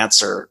for an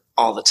answer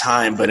all the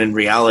time, but in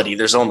reality,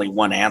 there's only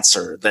one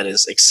answer that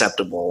is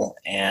acceptable.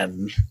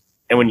 And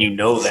when you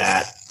know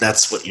that,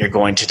 that's what you're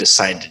going to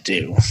decide to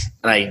do.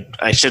 And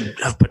I should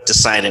have put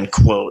decide in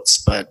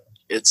quotes, but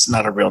it's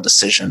not a real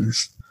decision.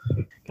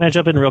 Can I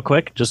jump in real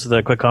quick, just with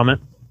a quick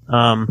comment?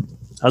 I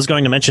was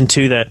going to mention,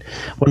 too, that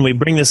when we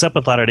bring this up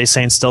with Latter-day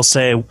Saints,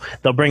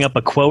 they'll bring up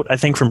a quote, I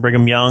think, from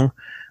Brigham Young,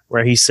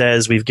 where he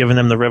says, we've given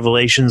them the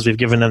revelations, we've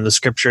given them the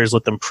scriptures,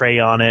 let them pray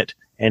on it,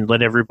 and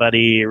let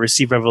everybody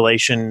receive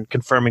revelation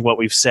confirming what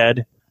we've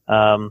said,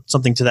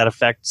 something to that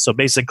effect. So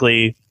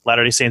basically,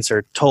 Latter-day Saints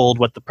are told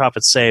what the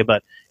prophets say,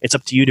 but it's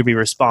up to you to be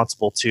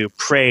responsible to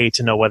pray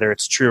to know whether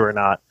it's true or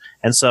not.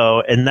 And so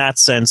in that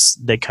sense,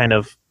 they kind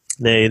of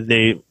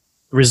they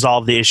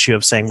resolve the issue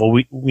of saying, well,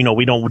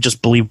 we don't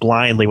just believe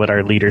blindly what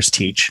our leaders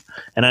teach.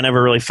 And I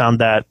never really found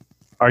that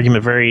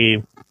argument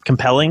very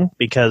compelling,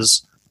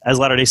 because as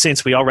Latter-day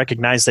Saints, we all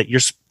recognize that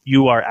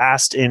you are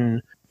asked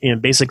in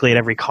basically at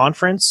every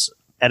conference,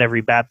 at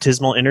every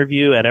baptismal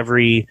interview, at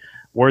every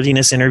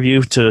worthiness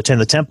interview to attend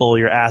the temple,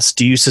 you're asked,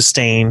 do you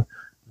sustain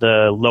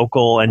the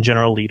local and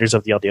general leaders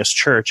of the LDS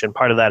Church? And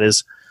part of that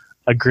is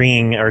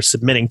agreeing or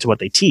submitting to what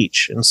they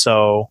teach. And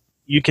so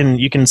you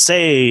can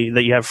say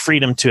that you have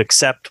freedom to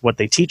accept what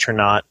they teach or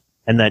not,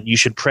 and that you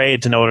should pray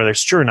to know whether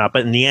it's true or not.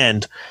 But in the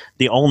end,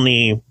 the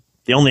only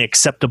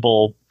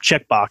acceptable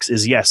checkbox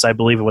is, yes, I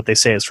believe what they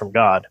say is from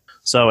God.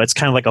 So it's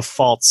kind of like a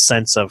false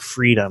sense of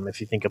freedom, if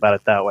you think about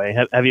it that way.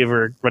 Have you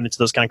ever run into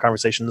those kind of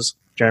conversations,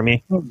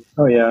 Jeremy?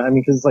 Oh yeah.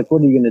 Because it's like,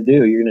 what are you going to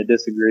do? You're going to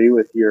disagree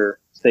with your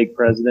stake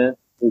president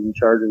who's in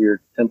charge of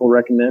your temple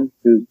recommend,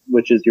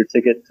 which is your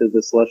ticket to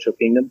the celestial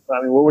kingdom.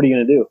 What are you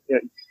going to do?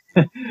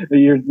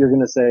 You're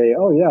going to say,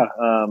 oh yeah,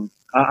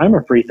 I'm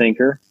a free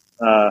thinker.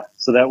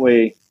 So that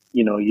way,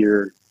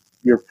 you're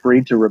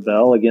free to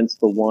rebel against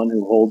the one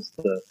who holds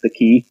the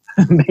key,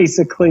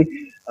 basically.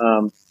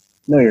 No,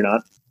 you're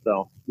not.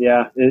 So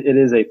yeah, it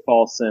is a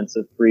false sense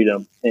of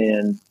freedom,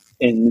 and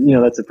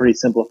that's a pretty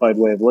simplified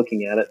way of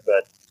looking at it,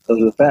 but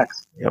those are the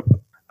facts. Yep.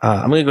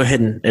 I'm going to go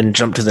ahead and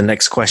jump to the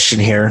next question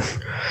here.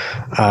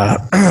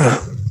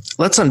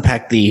 Let's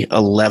unpack the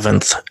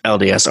 11th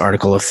LDS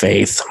Article of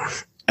Faith.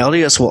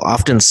 LDS will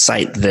often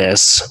cite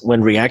this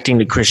when reacting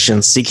to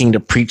Christians seeking to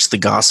preach the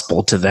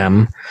gospel to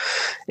them.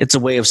 It's a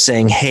way of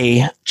saying,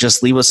 hey,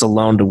 just leave us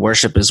alone to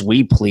worship as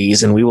we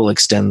please, and we will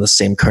extend the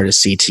same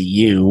courtesy to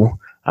you.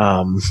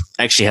 I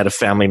actually had a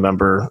family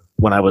member,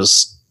 when I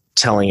was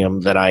telling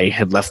him that I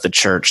had left the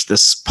church,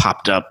 this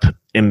popped up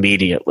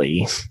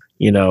immediately.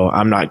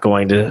 I'm not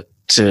going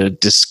to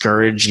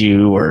discourage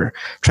you or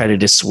try to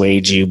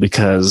dissuade you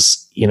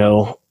because,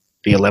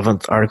 the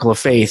 11th article of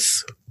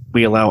faith,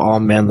 we allow all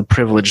men the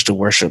privilege to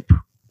worship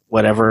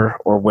whatever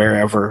or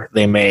wherever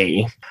they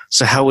may.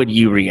 So how would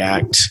you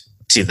react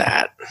to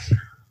that?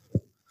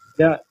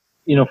 Yeah,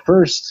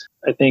 first,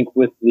 I think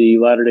with the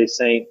Latter-day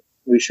Saint,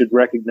 we should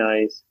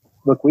recognize,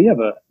 look, we have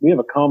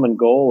a common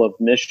goal of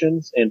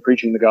missions and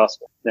preaching the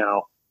gospel.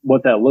 Now,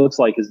 what that looks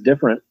like is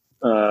different.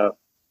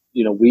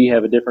 We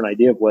have a different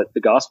idea of what the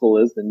gospel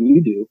is than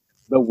you do,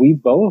 but we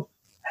both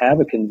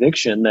have a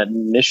conviction that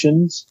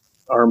missions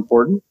are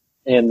important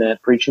and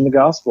that preaching the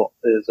gospel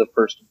is of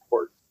first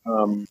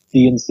importance.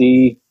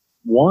 D&C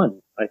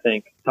 1, I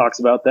think, talks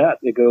about that.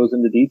 It goes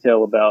into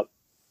detail about,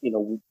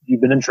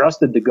 you've been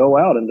entrusted to go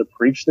out and to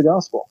preach the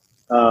gospel.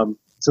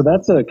 So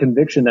that's a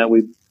conviction that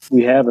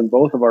we have in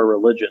both of our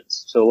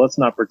religions. So let's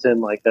not pretend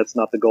like that's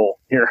not the goal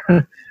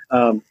here.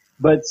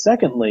 But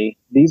secondly,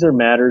 these are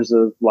matters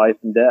of life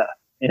and death.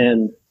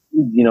 And,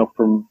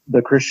 from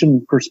the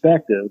Christian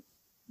perspective,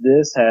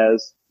 this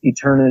has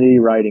eternity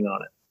writing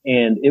on it.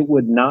 And it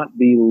would not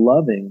be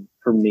loving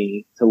for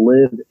me to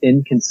live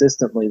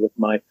inconsistently with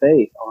my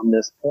faith on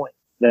this point.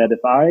 That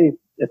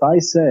if I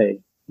say,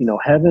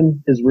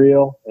 heaven is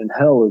real and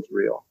hell is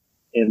real,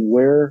 and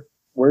where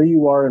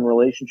you are in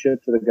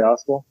relationship to the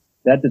gospel,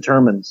 that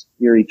determines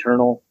your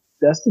eternal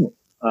destiny.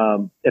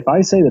 If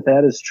I say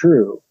that is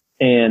true,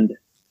 and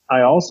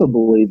I also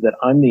believe that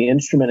I'm the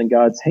instrument in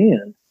God's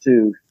hand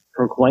to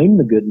proclaim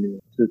the good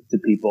news to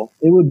people,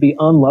 it would be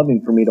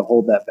unloving for me to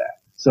hold that back.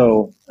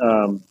 So,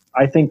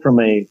 I think from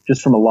a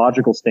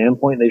logical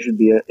standpoint, they should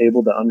be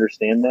able to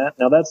understand that.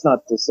 Now, that's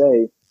not to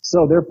say,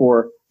 so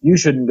therefore, you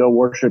shouldn't go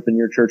worship in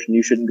your church and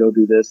you shouldn't go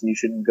do this and you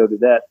shouldn't go do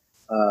that.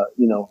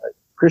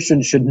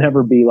 Christians should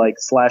never be like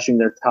slashing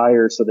their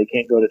tires so they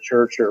can't go to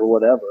church or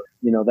whatever.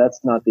 That's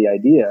not the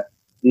idea.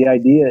 The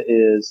idea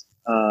is,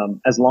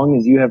 as long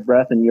as you have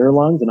breath in your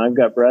lungs and I've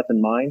got breath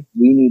in mine,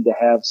 we need to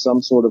have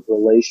some sort of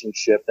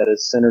relationship that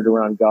is centered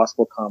around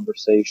gospel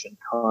conversation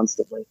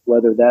constantly.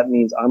 Whether that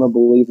means I'm a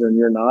believer and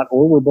you're not,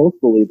 or we're both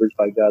believers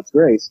by God's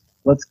grace.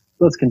 Let's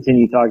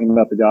continue talking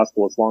about the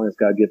gospel as long as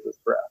God gives us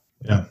breath.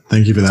 Yeah,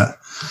 thank you for that.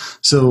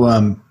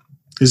 So,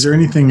 is there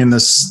anything in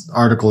this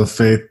article of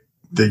faith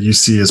that you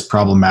see as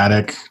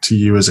problematic to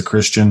you as a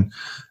Christian?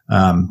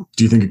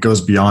 Do you think it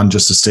goes beyond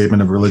just a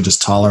statement of religious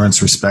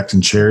tolerance, respect,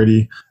 and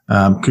charity?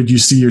 Could you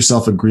see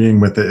yourself agreeing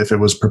with it if it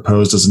was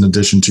proposed as an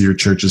addition to your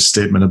church's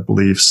statement of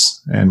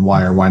beliefs, and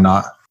why or why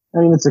not? I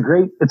mean, it's a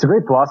great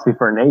philosophy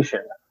for a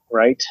nation,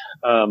 right?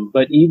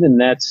 But even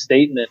that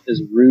statement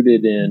is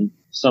rooted in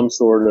some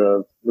sort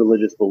of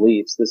religious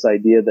beliefs. This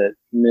idea that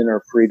men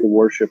are free to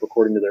worship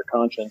according to their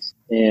conscience,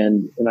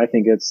 and I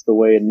think it's the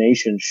way a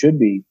nation should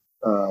be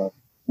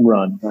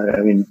run.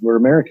 I mean, we're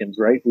Americans,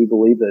 right? We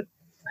believe that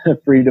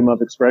freedom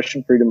of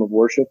expression, freedom of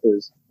worship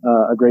is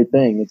a great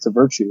thing. It's a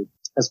virtue.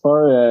 As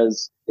far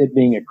as it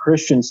being a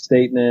Christian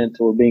statement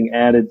or being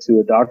added to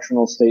a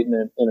doctrinal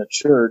statement in a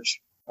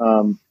church, I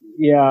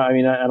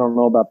don't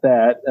know about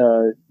that.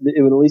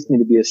 It would at least need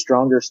to be a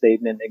stronger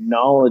statement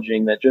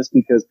acknowledging that just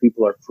because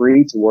people are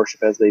free to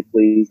worship as they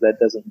please, that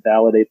doesn't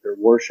validate their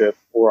worship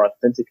or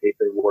authenticate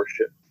their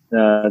worship.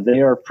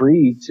 They are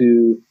free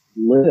to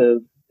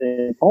live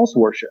in false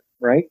worship,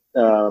 right?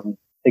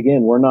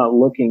 Again, we're not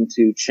looking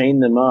to chain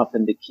them up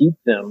and to keep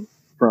them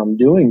from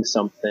doing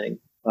something.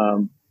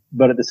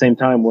 But at the same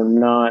time, we're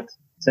not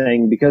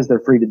saying because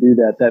they're free to do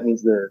that, that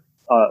means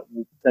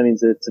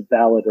it's a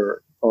valid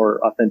or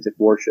authentic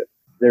worship.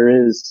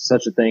 There is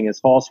such a thing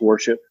as false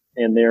worship,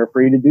 and they're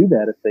free to do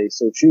that if they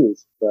so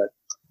choose. But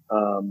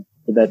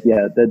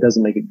that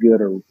doesn't make it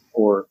good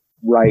or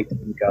right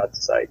in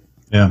God's sight.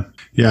 Yeah.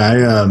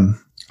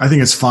 I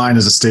think it's fine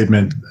as a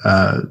statement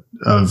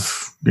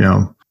of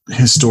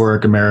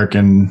historic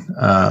American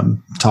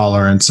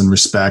tolerance and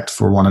respect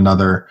for one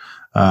another.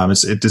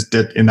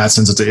 In that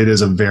sense, it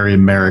is a very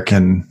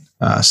American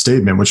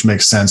statement, which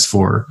makes sense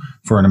for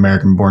an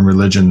American-born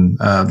religion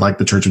like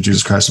the Church of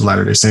Jesus Christ of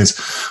Latter-day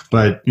Saints.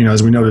 But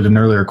as we noted in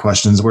earlier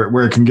questions,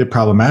 where it can get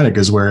problematic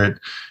is where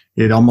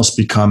it almost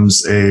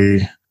becomes a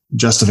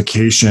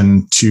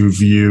justification to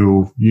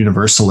view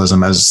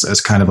universalism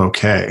as kind of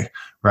okay,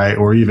 right?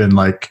 Or even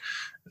like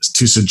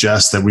to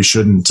suggest that we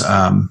shouldn't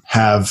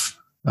have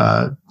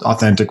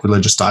authentic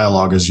religious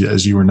dialogue, as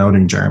you were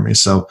noting, Jeremy.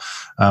 So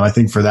I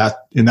think for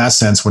that, in that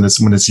sense, when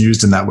it's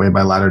used in that way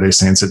by Latter-day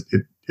Saints,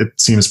 it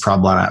seems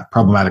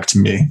problematic to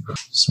me.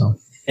 So,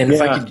 and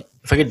if I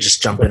could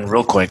just jump in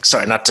real quick,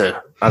 sorry, not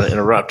to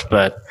interrupt,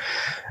 but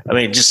I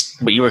mean,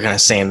 just what you were kind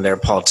of saying there,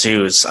 Paul,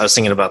 too, is I was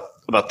thinking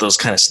about those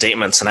kind of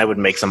statements, and I would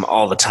make them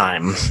all the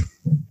time.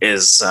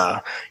 Is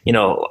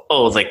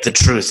like the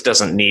truth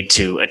doesn't need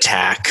to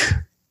attack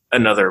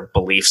another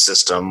belief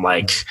system.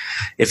 Like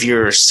if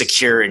you're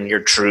secure in your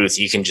truth,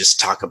 you can just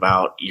talk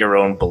about your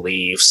own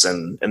beliefs,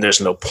 and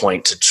there's no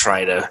point to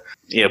try to,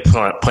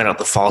 point out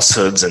the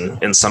falsehoods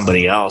in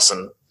somebody else.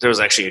 And there was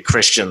actually a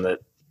Christian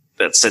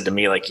that said to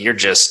me, like, you're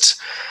just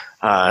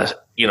trying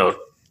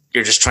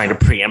to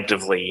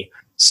preemptively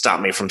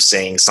stop me from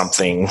saying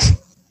something,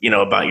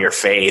 about your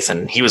faith.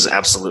 And he was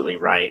absolutely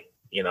right.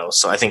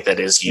 So I think that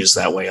is used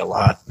that way a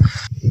lot.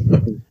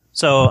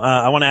 So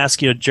I want to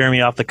ask you,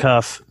 Jeremy, off the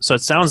cuff. So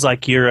it sounds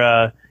like you're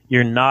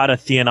not a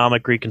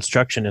theonomic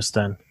reconstructionist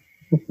then.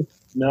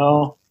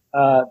 No,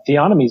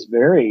 theonomy is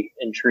very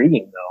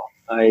intriguing,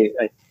 though.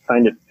 I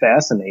find it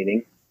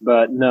fascinating,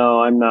 but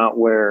no, I'm not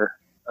where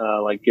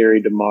like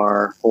Gary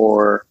DeMar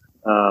or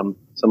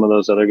some of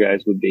those other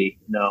guys would be.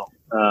 No,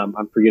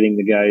 I'm forgetting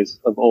the guys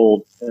of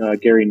old.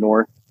 Gary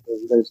North,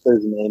 there's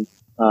a name.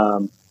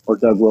 Or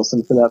Doug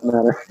Wilson, for that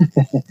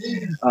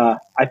matter.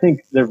 I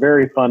think they're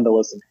very fun to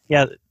listen to.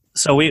 Yeah,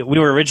 so we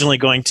were originally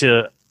going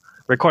to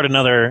record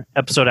another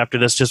episode after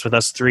this just with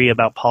us three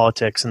about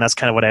politics, and that's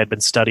kind of what I had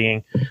been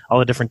studying, all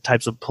the different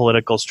types of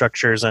political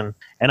structures, and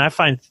I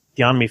find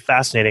theonomy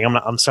fascinating.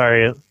 I'm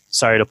sorry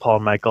to Paul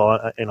and Michael,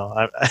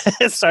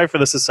 I'm sorry for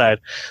this aside,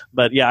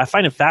 but yeah, I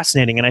find it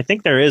fascinating, and I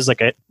think there is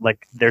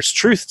there's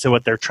truth to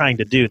what they're trying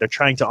to do. They're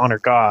trying to honor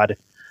God,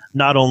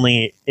 not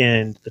only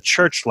in the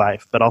church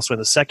life, but also in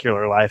the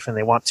secular life. And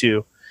I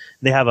think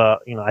they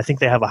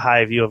have a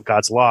high view of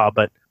God's law,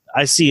 but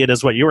I see it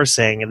as what you were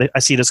saying. And I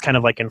see it as kind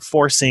of like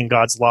enforcing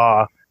God's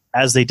law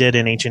as they did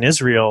in ancient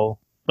Israel,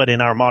 but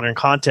in our modern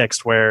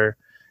context where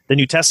the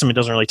New Testament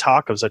doesn't really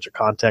talk of such a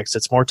context.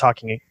 It's more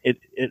talking,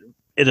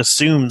 it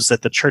assumes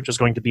that the church is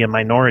going to be a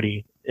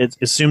minority. It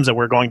assumes that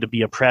we're going to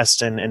be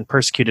oppressed and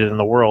persecuted in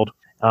the world.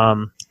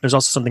 There's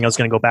also something I was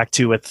going to go back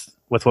to with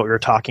what we were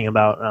talking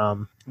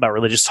about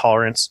religious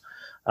tolerance.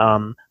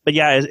 But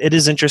yeah, it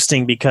is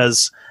interesting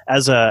because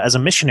as a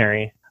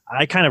missionary,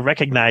 I kind of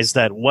recognized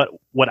that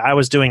what I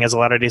was doing as a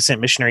Latter-day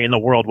Saint missionary in the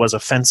world was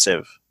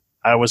offensive.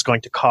 I was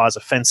going to cause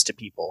offense to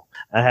people.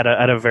 I had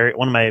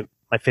one of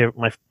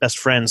my best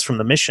friends from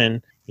the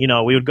mission. We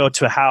would go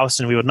to a house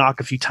and we would knock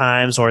a few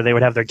times, or they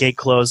would have their gate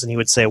closed, and he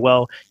would say,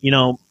 "Well,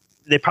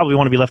 they probably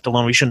want to be left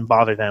alone. We shouldn't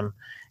bother them."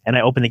 And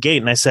I opened the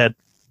gate and I said,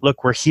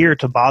 "Look, we're here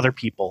to bother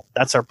people.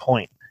 That's our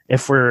point.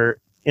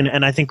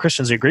 And I think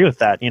Christians agree with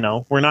that.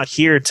 We're not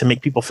here to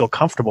make people feel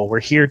comfortable.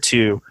 We're here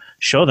to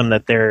show them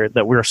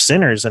that we're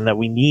sinners and that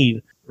we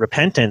need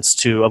repentance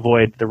to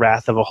avoid the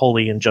wrath of a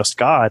holy and just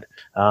God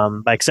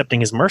by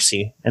accepting His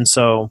mercy." And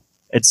so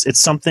it's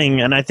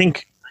something. And I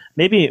think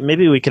maybe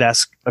we could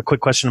ask a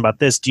quick question about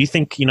this. Do you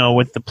think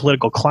with the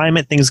political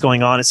climate, things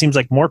going on, it seems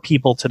like more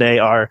people today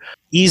are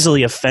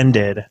easily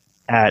offended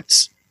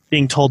at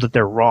being told that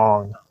they're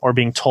wrong or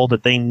being told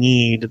that they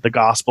need the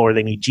gospel or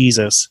they need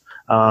Jesus.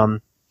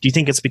 Do you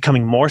think it's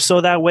becoming more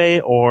so that way,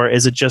 or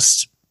is it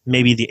just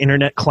maybe the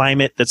internet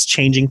climate that's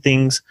changing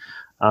things,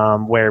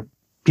 where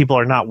people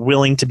are not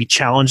willing to be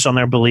challenged on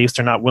their beliefs?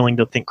 They're not willing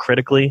to think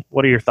critically.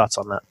 What are your thoughts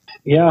on that?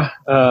 Yeah,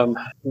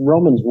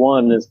 Romans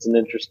 1 is an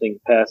interesting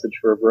passage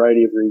for a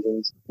variety of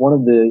reasons. One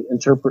of the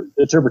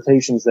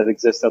interpretations that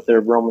exists out there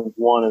of Romans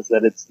 1 is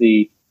that it's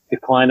the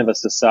decline of a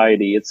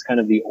society. It's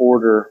kind of the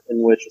order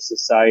in which a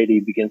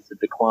society begins to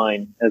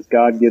decline as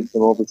God gives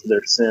them over to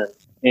their sin.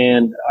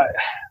 And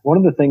one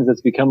of the things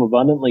that's become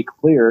abundantly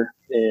clear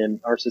in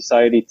our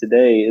society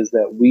today is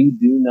that we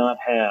do not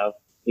have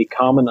a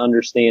common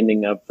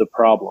understanding of the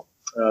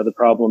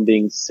problem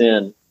being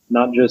sin,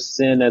 not just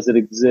sin as it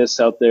exists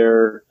out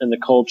there in the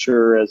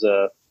culture as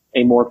a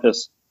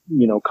amorphous,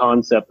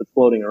 concept that's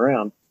floating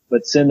around,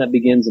 but sin that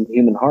begins in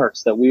human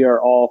hearts, that we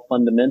are all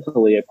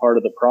fundamentally a part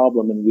of the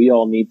problem and we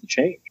all need to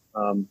change.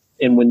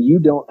 And when you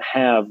don't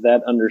have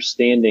that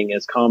understanding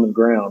as common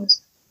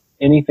grounds,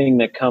 anything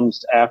that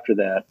comes after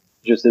that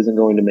just isn't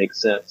going to make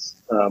sense.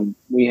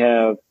 We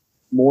have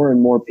more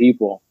and more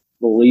people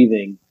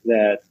believing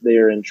that they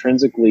are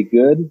intrinsically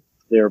good,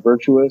 they are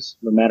virtuous,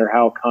 no matter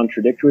how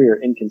contradictory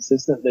or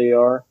inconsistent they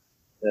are,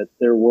 that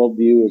their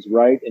worldview is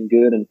right and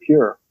good and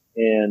pure.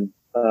 And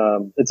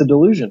it's a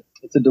delusion.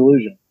 It's a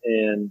delusion.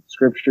 And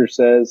Scripture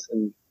says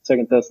in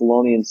 2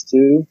 Thessalonians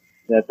 2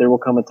 that there will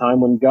come a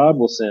time when God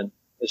will send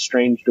a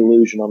strange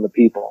delusion on the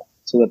people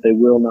so that they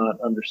will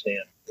not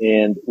understand.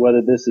 And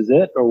whether this is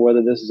it or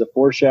whether this is a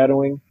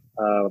foreshadowing,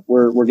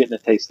 we're getting a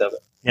taste of it.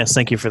 Yes,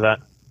 thank you for that.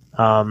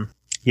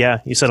 Yeah,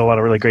 you said a lot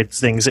of really great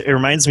things. It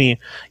reminds me,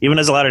 even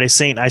as a Latter-day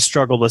Saint, I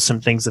struggled with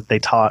some things that they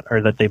taught or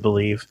that they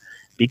believe.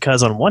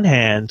 Because on one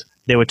hand,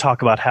 they would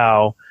talk about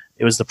how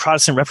it was the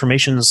Protestant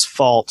Reformation's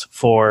fault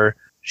for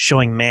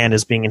showing man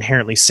as being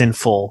inherently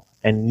sinful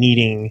and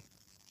needing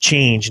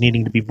change,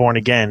 needing to be born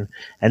again,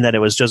 and that it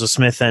was Joseph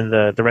Smith and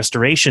the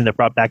Restoration that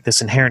brought back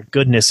this inherent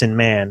goodness in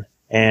man.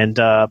 And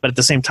but at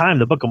the same time,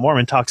 the Book of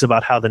Mormon talks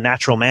about how the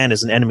natural man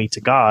is an enemy to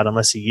God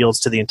unless he yields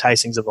to the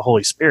enticings of the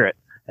Holy Spirit.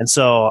 And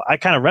so I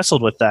kind of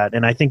wrestled with that,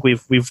 and I think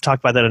we've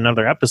talked about that in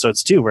other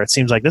episodes too, where it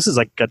seems like this is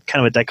like a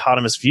kind of a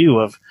dichotomous view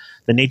of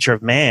the nature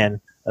of man,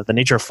 of the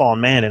nature of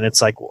fallen man, and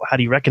it's like, how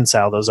do you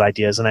reconcile those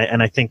ideas? And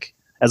I think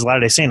as a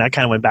Latter-day Saint, I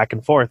kind of went back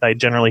and forth. I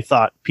generally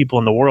thought people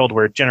in the world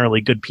were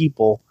generally good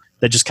people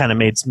that just kind of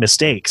made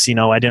mistakes. You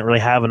know, I didn't really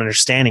have an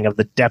understanding of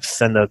the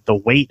depth and the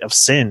weight of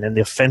sin and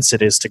the offense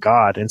it is to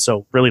God. And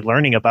so really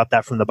learning about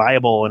that from the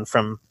Bible and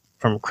from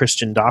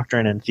Christian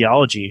doctrine and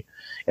theology,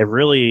 it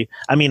really,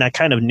 I mean, I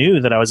kind of knew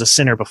that I was a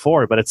sinner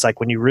before, but it's like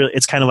when you really,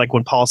 it's kind of like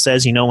when Paul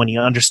says, you know, when he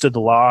understood the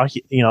law,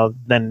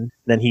 then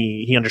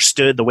he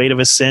understood the weight of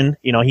his sin.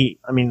 You know,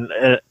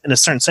 in a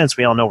certain sense,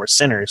 we all know we're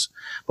sinners,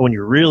 but when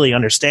you really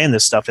understand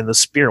this stuff and the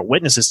Spirit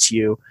witnesses to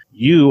you,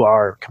 you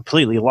are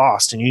completely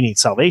lost and you need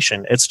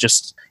salvation. It's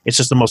just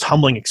the most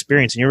humbling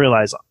experience. And you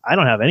realize I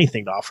don't have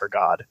anything to offer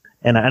God.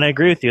 And I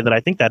agree with you that I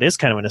think that is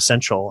kind of an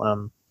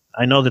essential.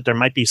 I know that there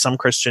might be some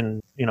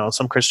Christian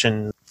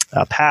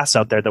paths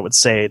out there that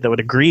would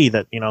agree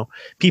that, you know,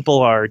 people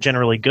are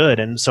generally good,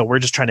 and so we're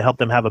just trying to help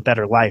them have a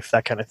better life,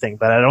 that kind of thing.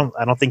 But I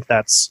don't think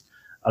that's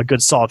a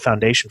good solid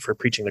foundation for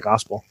preaching the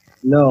gospel.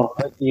 No,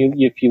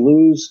 if you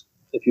lose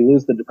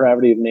the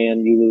depravity of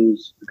man, you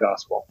lose the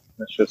gospel.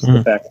 That's just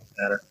the fact of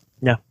the matter.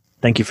 Yeah,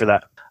 thank you for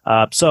that.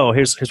 So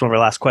here's one of our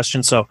last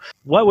questions. So,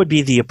 what would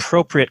be the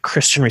appropriate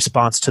Christian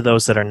response to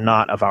those that are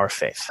not of our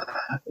faith?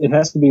 It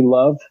has to be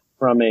love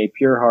from a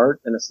pure heart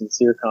and a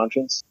sincere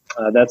conscience.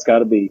 That's got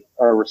to be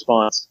our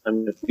response. I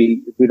mean, if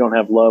we don't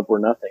have love, we're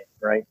nothing,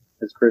 right?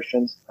 As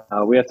Christians,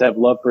 we have to have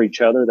love for each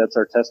other. That's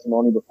our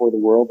testimony before the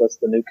world. That's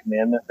the new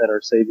commandment that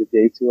our Savior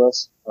gave to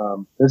us.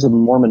 There's a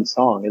Mormon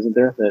song, isn't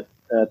there, that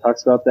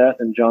talks about that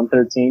in John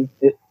 13.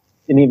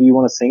 Any of you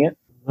want to sing it?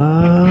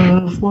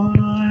 Love one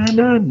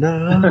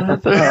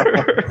another.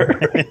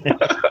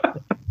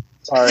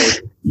 Sorry.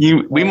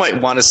 We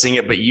might want to sing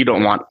it, but you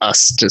don't want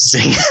us to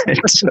sing it.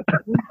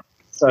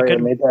 Sorry, I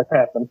made that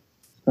happen.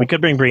 We could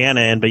bring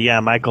Brianna in, but yeah,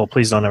 Michael,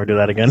 please don't ever do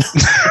that again.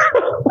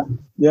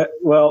 Yeah,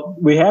 well,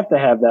 we have to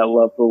have that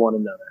love for one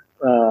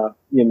another.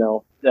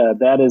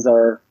 That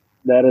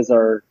is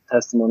our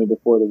testimony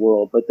before the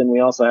world. But then we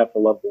also have to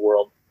love the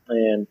world,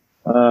 and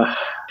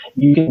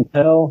you can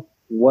tell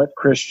what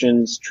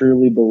Christians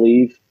truly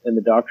believe in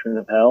the doctrine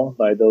of hell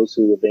by those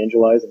who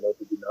evangelize and those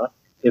who do not.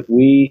 If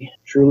we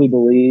truly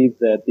believe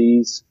that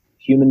these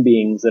human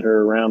beings that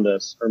are around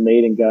us are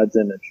made in God's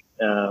image,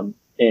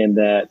 and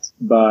that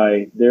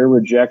by their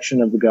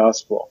rejection of the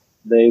gospel,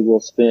 they will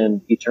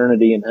spend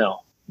eternity in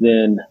hell,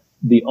 then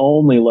the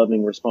only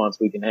loving response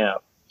we can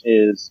have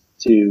is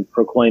to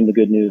proclaim the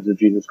good news of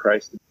Jesus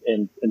Christ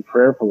and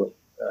prayerfully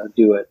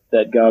do it,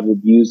 that God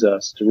would use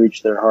us to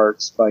reach their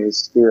hearts by His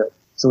Spirit.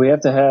 So we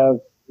have to have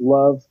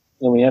love,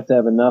 and we have to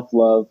have enough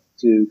love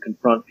to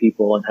confront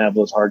people and have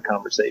those hard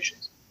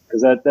conversations,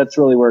 because that's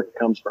really where it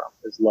comes from,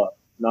 is love.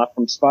 Not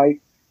from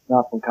spite,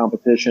 not from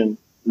competition,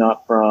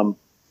 not from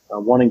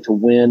wanting to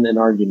win an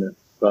argument,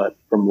 but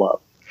from love.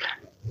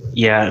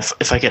 Yeah,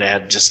 if I could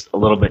add just a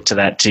little bit to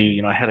that too.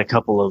 You know, I had a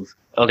couple of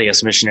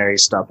LDS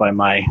missionaries stop by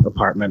my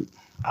apartment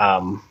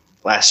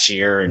last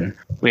year, and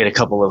we had a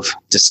couple of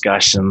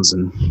discussions.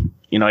 And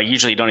you know, I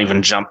usually don't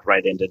even jump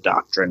right into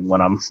doctrine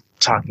when I'm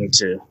talking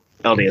to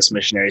LDS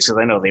missionaries, because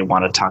I know they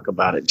want to talk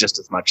about it just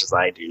as much as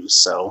I do.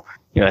 So,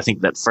 you know, I think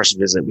that first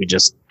visit we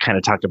just kind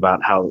of talked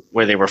about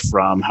where they were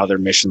from, how their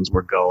missions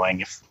were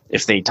going,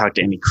 if they talked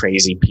to any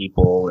crazy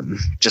people, and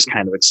just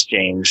kind of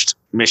exchanged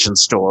mission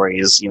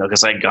stories, you know,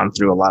 because I'd gone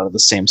through a lot of the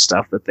same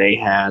stuff that they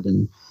had.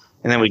 And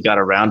then we got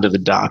around to the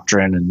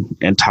doctrine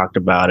and talked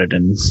about it.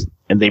 And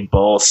they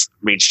both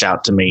reached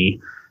out to me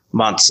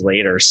months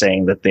later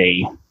saying that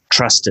they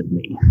trusted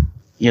me,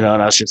 you know,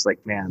 and I was just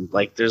like, man,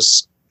 like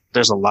there's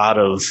a lot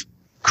of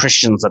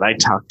Christians that I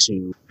talk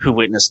to who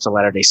witness to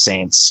Latter-day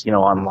Saints, you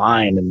know,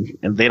 online,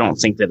 and they don't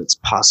think that it's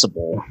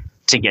possible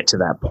to get to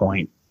that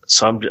point.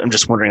 So I'm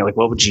just wondering, like,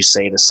 what would you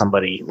say to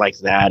somebody like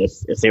that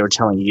if they were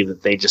telling you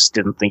that they just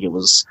didn't think it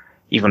was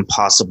even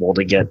possible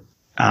to get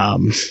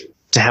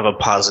to have a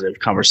positive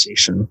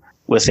conversation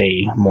with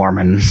a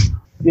Mormon?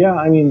 Yeah,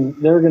 I mean,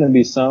 there are going to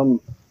be some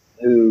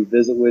who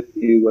visit with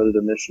you, whether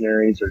they're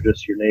missionaries or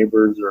just your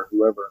neighbors or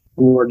whoever,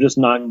 who are just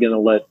not going to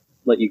let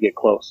you get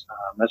close.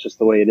 That's just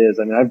the way it is.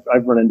 I mean,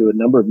 I've run into a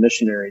number of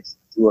missionaries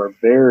who are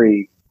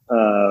very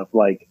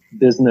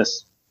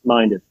business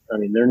minded. I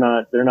mean, they're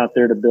not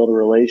there to build a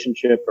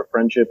relationship or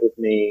friendship with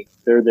me.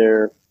 They're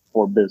there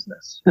for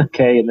business.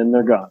 Okay, and then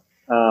they're gone.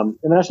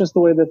 And that's just the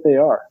way that they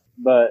are.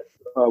 But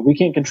we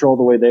can't control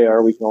the way they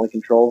are. We can only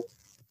control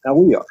how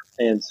we are.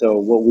 And so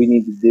what we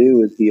need to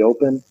do is be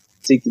open,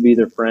 seek to be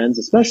their friends,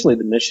 especially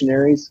the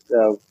missionaries.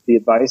 The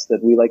advice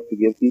that we like to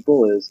give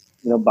people is,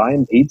 you know, buy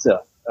them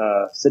pizza.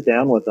 Sit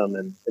down with them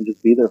and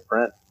just be their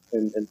friend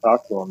and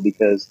talk to them,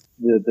 because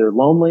they're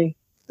lonely.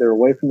 They're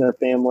away from their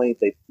family.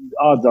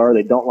 Odds are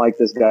they don't like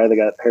this guy they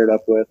got paired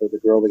up with, or the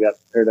girl they got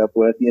paired up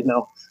with, you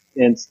know.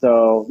 And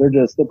so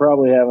they're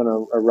probably having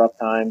a rough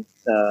time,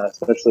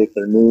 especially if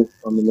they're new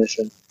on the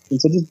mission.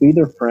 And so just be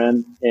their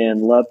friend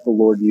and let the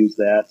Lord use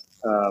that.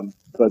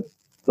 But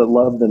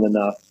love them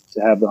enough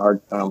to have the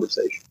hard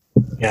conversation.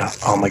 Yeah.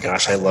 Oh my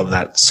gosh, I love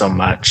that so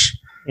much.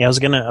 Yeah, I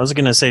was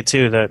gonna say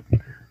too that.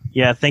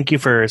 Yeah, thank you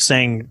for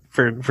saying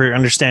for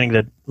understanding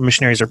that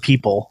missionaries are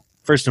people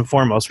first and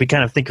foremost. We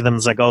kind of think of them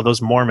as like, oh,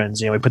 those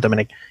Mormons. We put them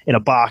in a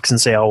box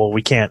and say, oh, well,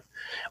 we can't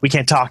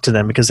talk to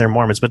them because they're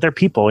Mormons, but they're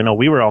people.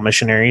 We were all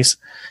missionaries,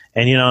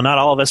 and not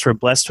all of us were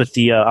blessed with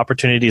the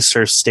opportunity to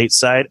serve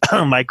stateside,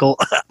 Michael.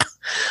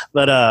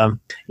 But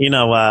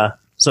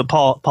so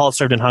Paul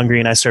served in Hungary,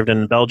 and I served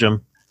in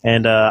Belgium,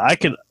 and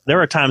there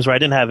were times where I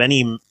didn't have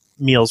any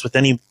meals with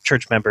any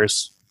church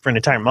members for an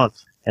entire month,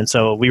 and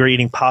so we were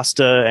eating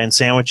pasta and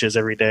sandwiches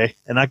every day,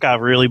 and that got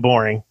really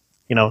boring.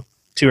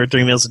 2 or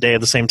 3 meals a day of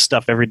the same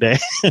stuff every day.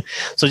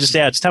 So just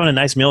having a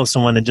nice meal with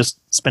someone and just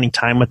spending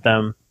time with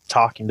them,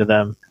 talking to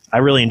them. I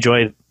really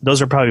enjoyed.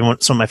 Those are probably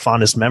some of my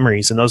fondest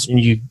memories, and those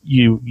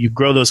you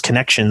grow those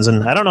connections.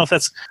 And I don't know if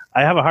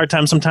I have a hard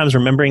time sometimes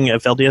remembering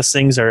if LDS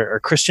things are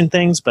Christian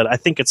things, but I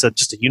think it's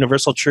just a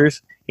universal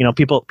truth.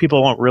 People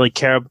won't really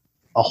care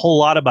a whole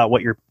lot about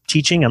what you're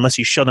teaching unless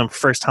you show them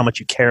first how much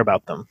you care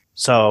about them.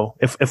 So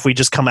if we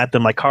just come at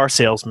them like car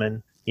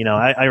salesmen,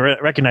 I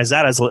recognize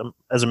that as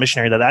a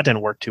missionary that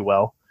didn't work too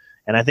well.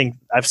 And I think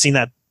I've seen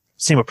that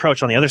same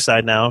approach on the other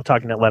side now,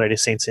 talking to Latter-day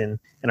Saints in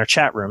our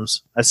chat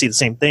rooms. I see the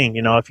same thing.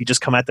 If you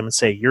just come at them and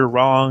say, you're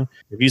wrong,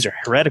 your views are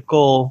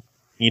heretical,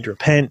 you need to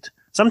repent.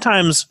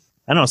 Sometimes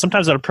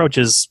that approach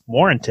is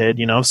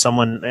warranted.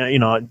 Someone,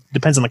 it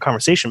depends on the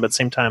conversation, but at the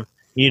same time,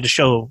 you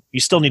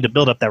still need to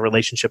build up that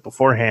relationship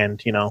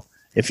beforehand.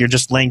 If you're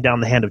just laying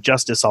down the hand of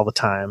justice all the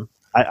time.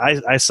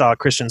 I saw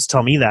Christians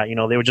tell me that,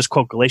 they would just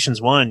quote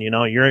Galatians 1,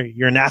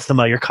 you're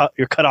anathema, you're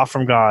cut off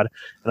from God.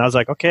 And I was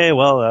like, okay,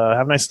 well,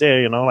 have a nice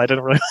day. I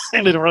didn't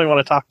really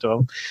want to talk to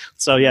them.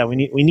 So yeah, we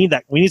need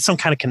that. We need some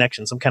kind of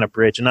connection, some kind of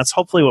bridge. And that's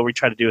hopefully what we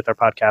try to do with our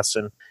podcast.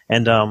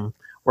 And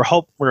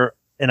we're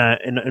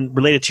in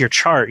related to your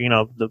chart,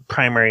 the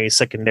primary,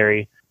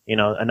 secondary,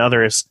 and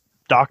other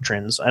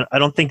doctrines. I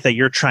don't think that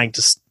you're trying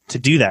to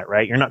do that,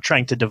 right? You're not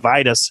trying to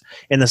divide us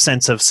in the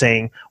sense of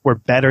saying we're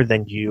better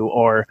than you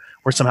or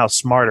we're somehow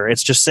smarter.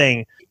 It's just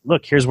saying,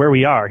 look, here's where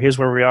we are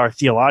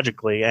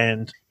theologically.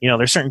 And,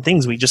 there's certain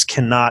things we just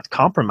cannot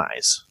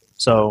compromise.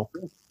 So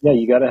yeah,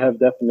 you got to have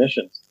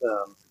definitions.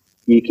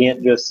 You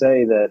can't just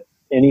say that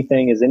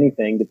anything is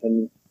anything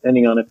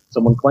depending on if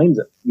someone claims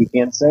it. You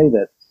can't say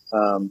that,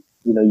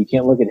 you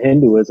can't look at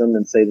Hinduism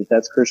and say that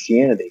that's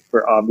Christianity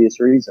for obvious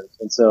reasons.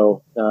 And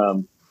so,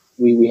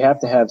 we have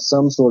to have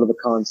some sort of a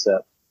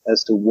concept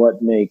as to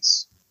what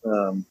makes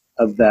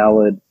a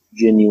valid,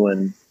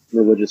 genuine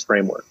religious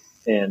framework.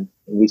 And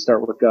we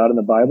start with God and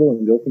the Bible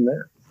and go from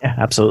there. Yeah,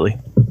 absolutely.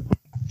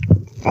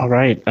 All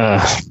right.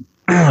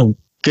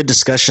 Good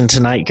discussion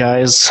tonight,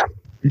 guys.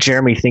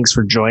 Jeremy, thanks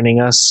for joining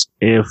us.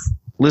 If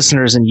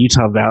listeners in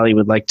Utah Valley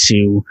would like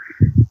to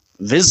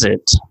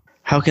visit,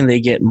 how can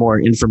they get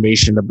more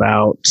information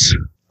about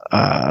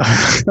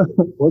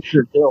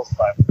Orchard Hills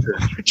Bible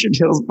Church? Orchard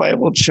Hills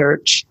Bible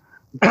Church.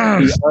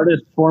 The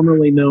artist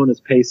formerly known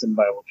as Payson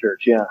Bible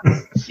Church, yeah.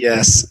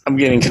 Yes, I'm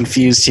getting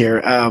confused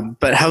here.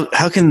 But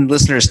how can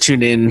listeners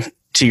tune in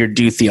to your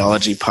Do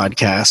Theology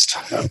podcast?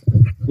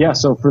 Yeah,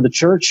 so for the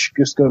church,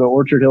 just go to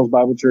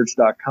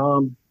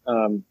orchardhillsbiblechurch.com.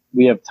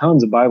 We have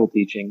tons of Bible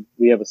teaching.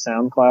 We have a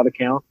SoundCloud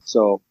account,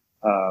 so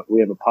we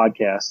have a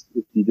podcast.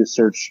 If you just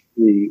search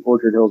the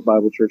Orchard Hills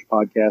Bible Church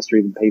podcast or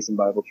even Payson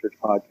Bible Church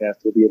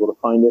podcast, you'll be able to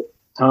find it.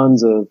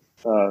 Tons of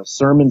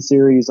sermon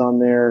series on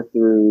there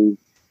through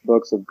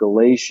books of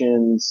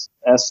Galatians,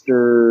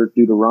 Esther,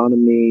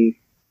 Deuteronomy,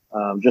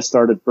 just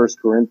started 1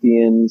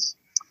 Corinthians,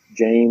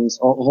 James,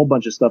 a whole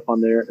bunch of stuff on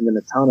there, and then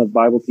a ton of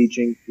Bible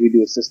teaching. We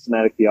do a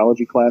systematic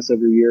theology class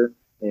every year,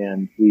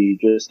 and we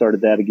just started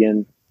that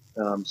again.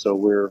 So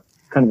we're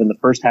kind of in the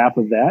first half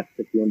of that,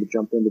 if you want to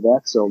jump into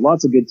that. So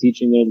lots of good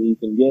teaching there that you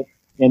can get.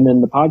 And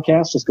then the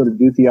podcast, just go to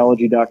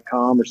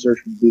dotheology.com or search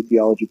for the Do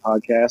Theology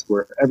Podcast,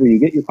 wherever you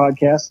get your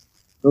podcast.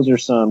 Those are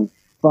some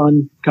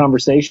fun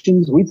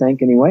conversations, we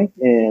think anyway,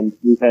 and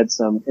we've had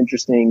some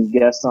interesting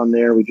guests on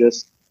there. We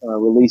just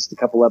released a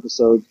couple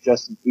episodes,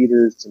 Justin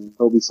Peters and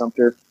Toby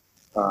Sumter.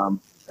 I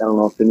don't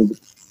know if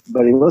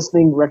anybody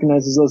listening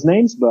recognizes those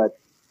names, but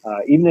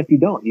even if you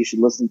don't, you should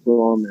listen to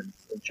them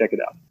and check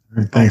it out.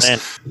 Thanks.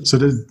 So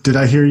did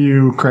I hear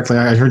you correctly?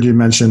 I heard you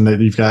mention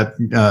that you've got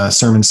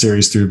sermon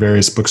series through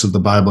various books of the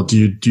Bible. Do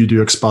you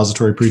do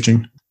expository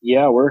preaching?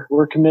 Yeah,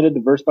 we're committed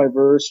to verse by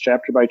verse,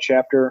 chapter by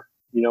chapter.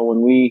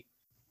 When we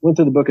went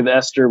through the book of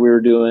Esther, we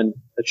were doing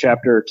a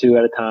chapter or two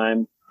at a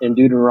time. In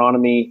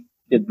Deuteronomy,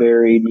 it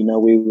varied.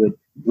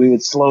 We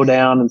would slow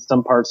down in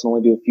some parts and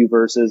only do a few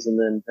verses, and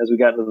then as we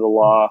got into the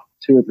law,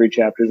 2 or 3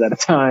 chapters at a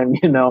time.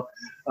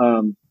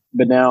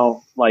 But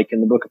now, like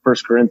in the book of 1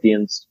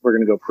 Corinthians, we're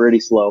going to go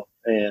pretty slow.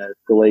 And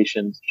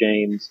Galatians,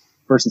 James,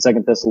 1st and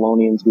 2nd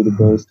Thessalonians, we did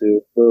those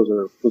two. Those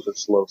are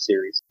slow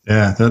series.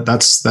 Yeah,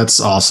 that's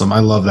awesome. I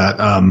love that.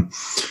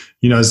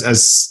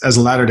 As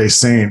a Latter-day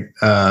Saint,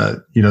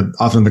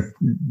 often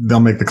they'll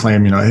make the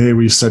claim, hey,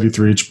 we study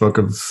through each book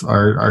of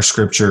our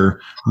scripture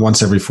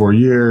once every 4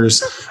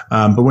 years.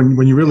 But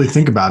when you really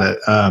think about it,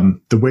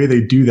 the way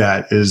they do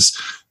that is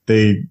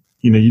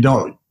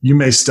you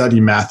may study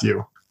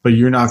Matthew, but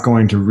you're not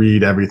going to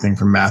read everything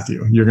from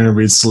Matthew. You're going to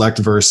read select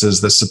verses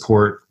that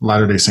support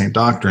Latter-day Saint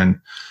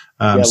doctrine.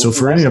 So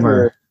for any of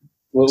our,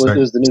 It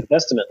was the New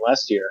Testament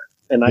last year,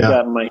 and I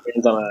got my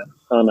hands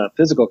on a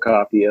physical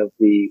copy of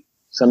the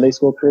Sunday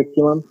school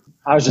curriculum.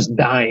 I was just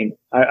dying.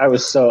 I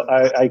was so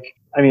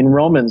I mean,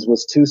 Romans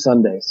was 2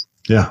 Sundays.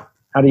 Yeah.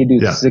 How do you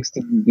do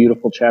 16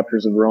 beautiful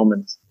chapters of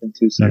Romans in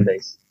 2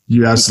 Sundays?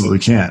 You absolutely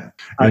can't.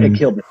 It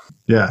killed me.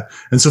 Yeah.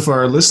 And so for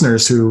our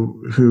listeners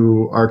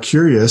who are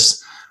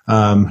curious,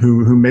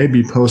 who may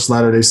be post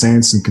Latter-day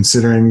Saints and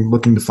considering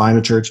looking to find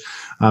a church,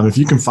 if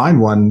you can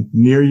find one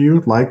near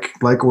you, like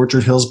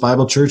Orchard Hills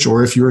Bible Church,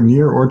 or if you're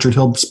near Orchard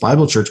Hills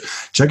Bible Church,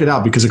 check it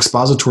out, because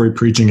expository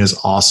preaching is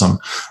awesome.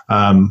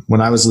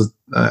 When I was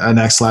an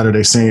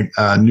ex-Latter-day Saint,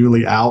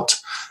 newly out,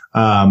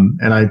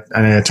 and I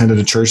attended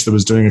a church that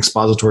was doing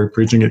expository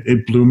preaching,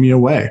 it blew me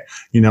away.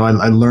 You know,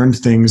 I learned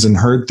things and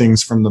heard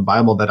things from the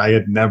Bible that I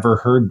had never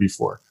heard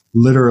before,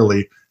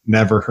 literally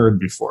never heard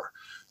before.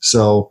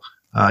 So,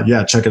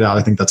 check it out.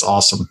 I think that's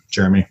awesome,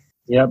 Jeremy.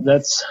 Yeah,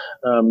 that's,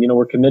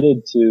 we're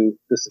committed to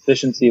the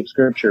sufficiency of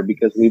Scripture,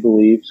 because we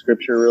believe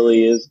Scripture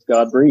really is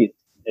God-breathed.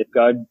 If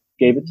God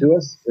gave it to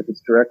us, if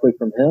it's directly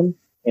from Him,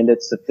 and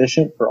it's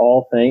sufficient for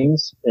all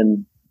things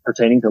and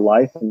pertaining to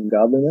life and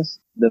godliness,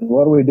 then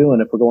what are we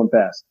doing if we're going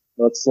fast?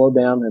 Let's slow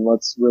down and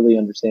let's really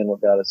understand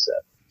what God has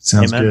said.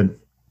 Sounds good.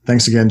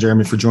 Thanks again,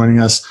 Jeremy, for joining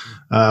us.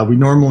 We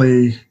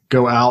normally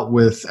go out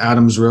with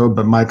Adam's Road,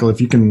 but Michael, if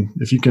you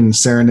can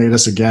serenade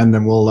us again,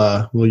 then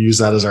we'll use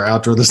that as our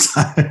outro this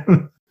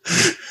time.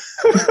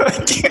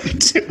 I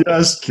can't do it.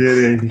 Just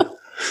kidding.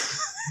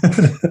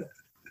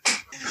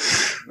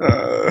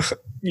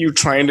 You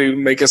trying to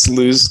make us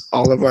lose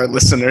all of our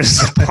listeners,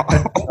 Paul.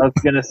 I was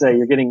going to say,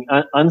 you're getting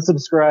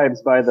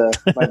unsubscribes by the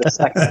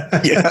second.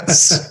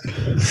 Yes.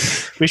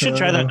 We should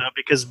try that now,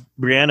 because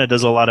Brianna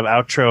does a lot of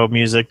outro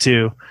music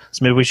too.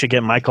 So maybe we should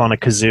get Michael on a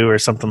kazoo or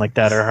something like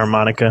that, or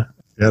harmonica.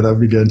 Yeah, that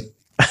would be good.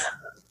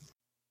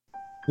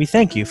 We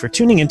thank you for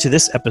tuning into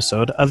this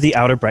episode of the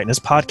Outer Brightness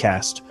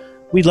Podcast.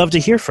 We'd love to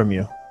hear from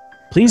you.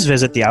 Please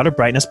visit the Outer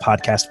Brightness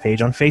Podcast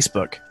page on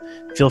Facebook.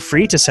 Feel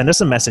free to send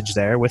us a message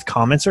there with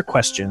comments or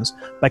questions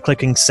by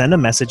clicking Send a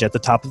Message at the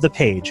top of the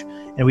page,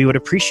 and we would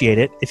appreciate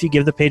it if you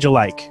give the page a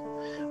like.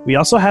 We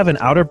also have an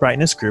Outer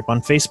Brightness group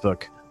on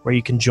Facebook, where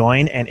you can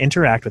join and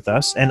interact with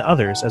us and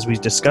others as we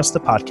discuss the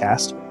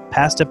podcast,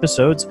 past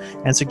episodes,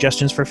 and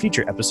suggestions for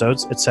future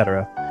episodes,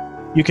 etc.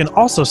 You can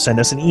also send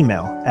us an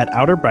email at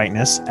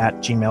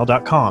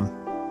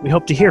outerbrightness@gmail.com. We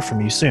hope to hear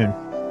from you soon.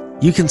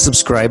 You can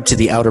subscribe to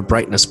the Outer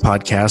Brightness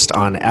podcast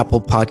on Apple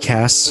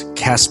Podcasts,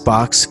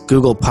 CastBox,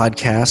 Google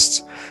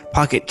Podcasts,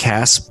 Pocket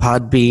Casts,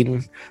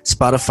 Podbean,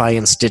 Spotify,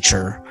 and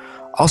Stitcher.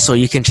 Also,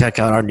 you can check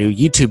out our new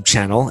YouTube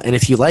channel, and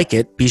if you like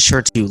it, be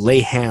sure to lay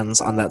hands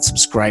on that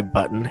subscribe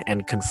button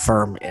and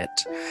confirm it.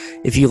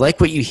 If you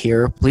like what you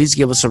hear, please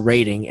give us a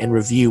rating and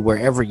review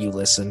wherever you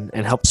listen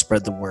and help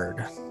spread the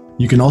word.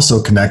 You can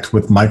also connect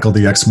with Michael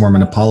the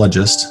Ex-Mormon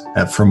Apologist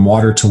at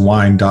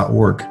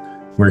FromWaterToWine.org,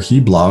 where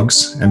he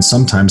blogs, and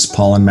sometimes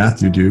Paul and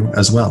Matthew do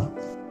as well.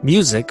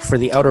 Music for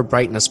the Outer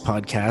Brightness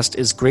podcast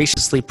is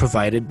graciously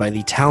provided by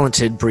the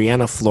talented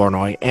Brianna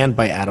Flournoy and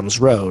by Adams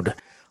Road.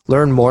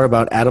 Learn more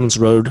about Adams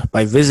Road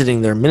by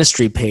visiting their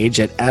ministry page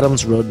at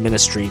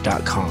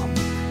adamsroadministry.com.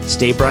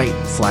 Stay bright,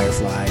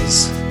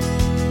 fireflies.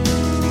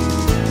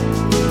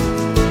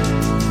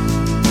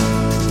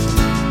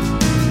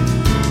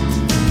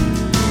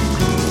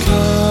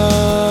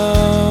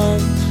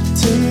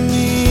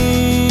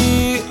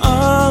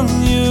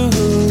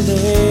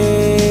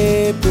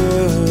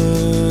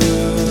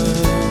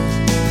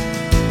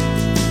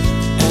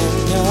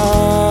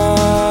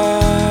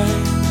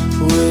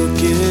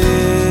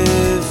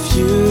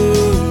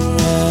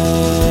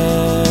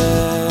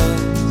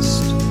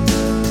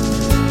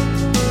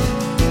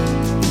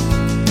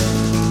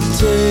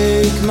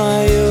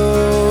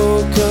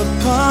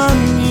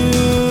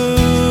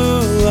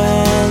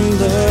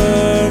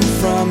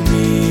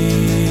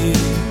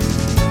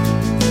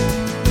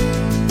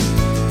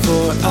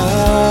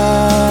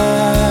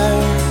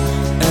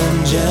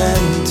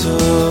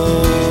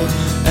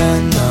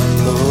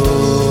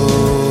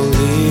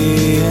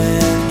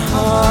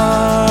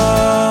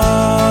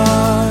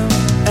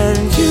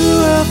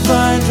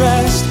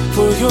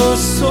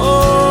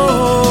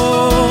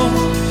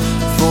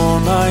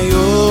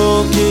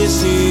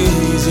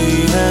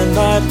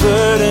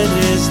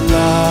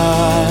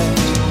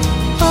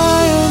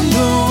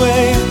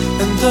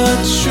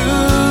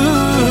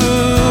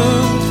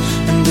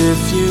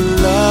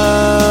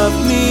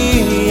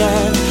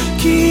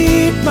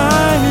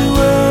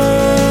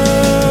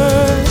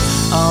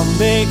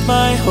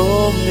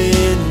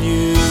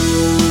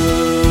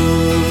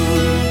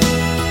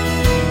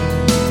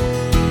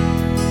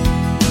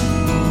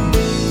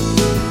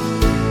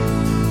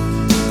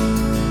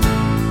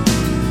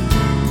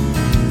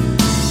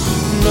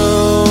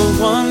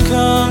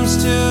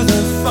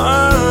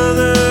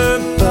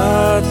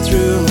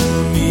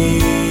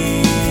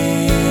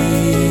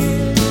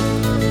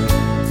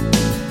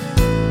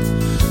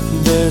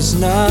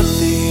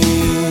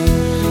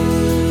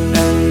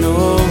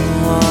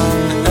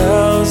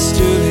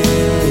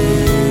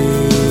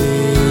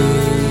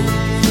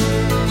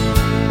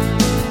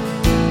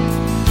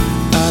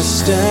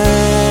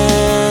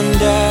 stand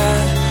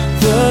at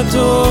the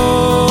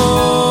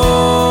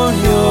door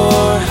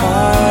you're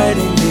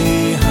hiding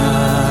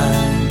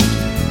behind.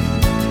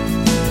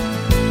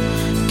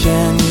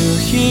 Can you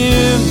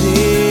hear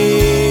me?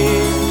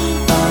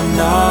 I'm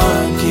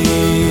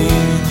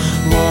knocking.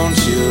 Won't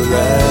you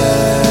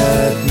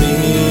let me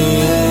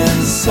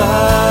inside?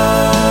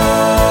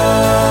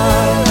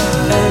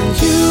 And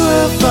you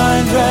will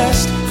find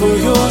rest for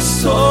your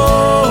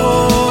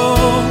soul.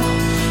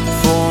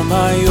 For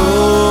my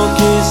yoke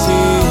is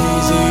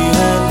easy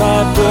and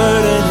my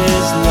burden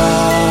is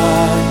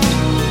light.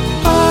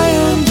 I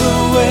am the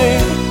way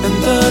and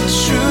the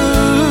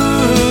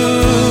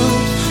truth.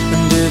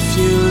 And if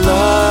you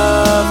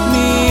love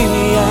me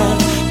and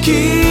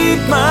keep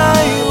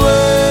my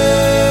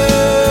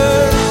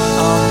word,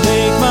 I'll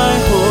make my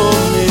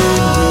home in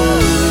you.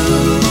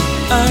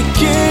 I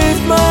gave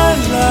my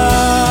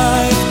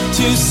life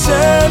to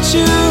set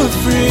you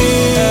free.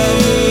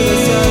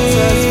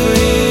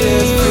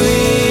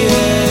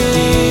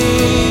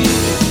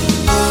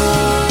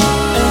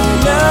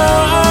 And now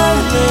I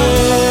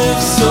live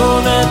so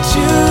that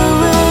you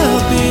will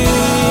be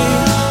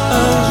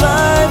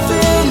alive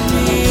in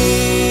me.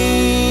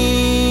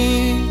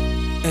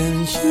 And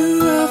you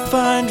will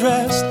find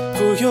rest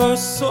for your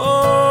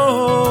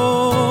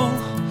soul.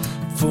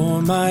 For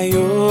my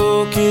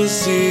yoke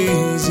is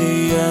easy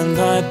and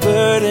my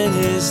burden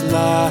is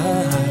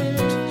light.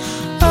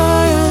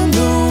 I am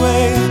the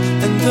way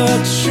and the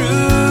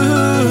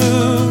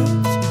truth.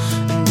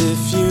 And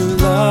if you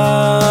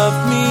love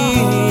me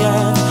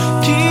and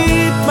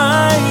keep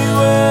my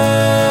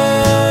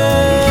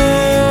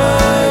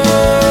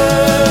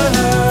word,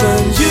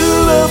 then you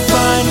will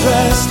find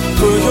rest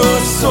for your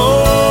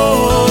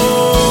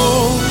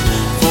soul.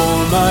 For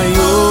my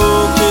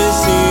yoke is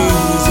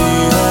easy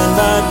and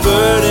my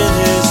burden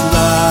is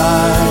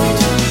light.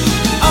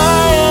 I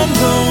am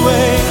the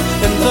way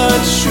and the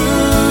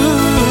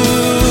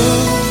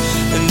truth.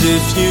 And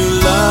if you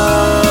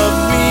love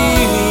me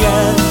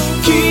and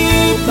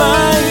keep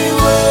my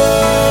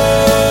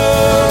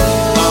word,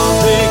 I'll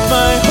make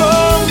my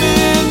home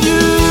in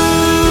you.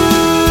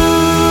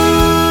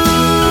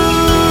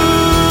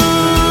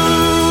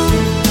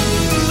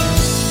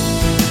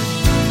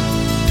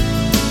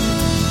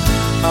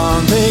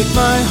 I'll make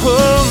my home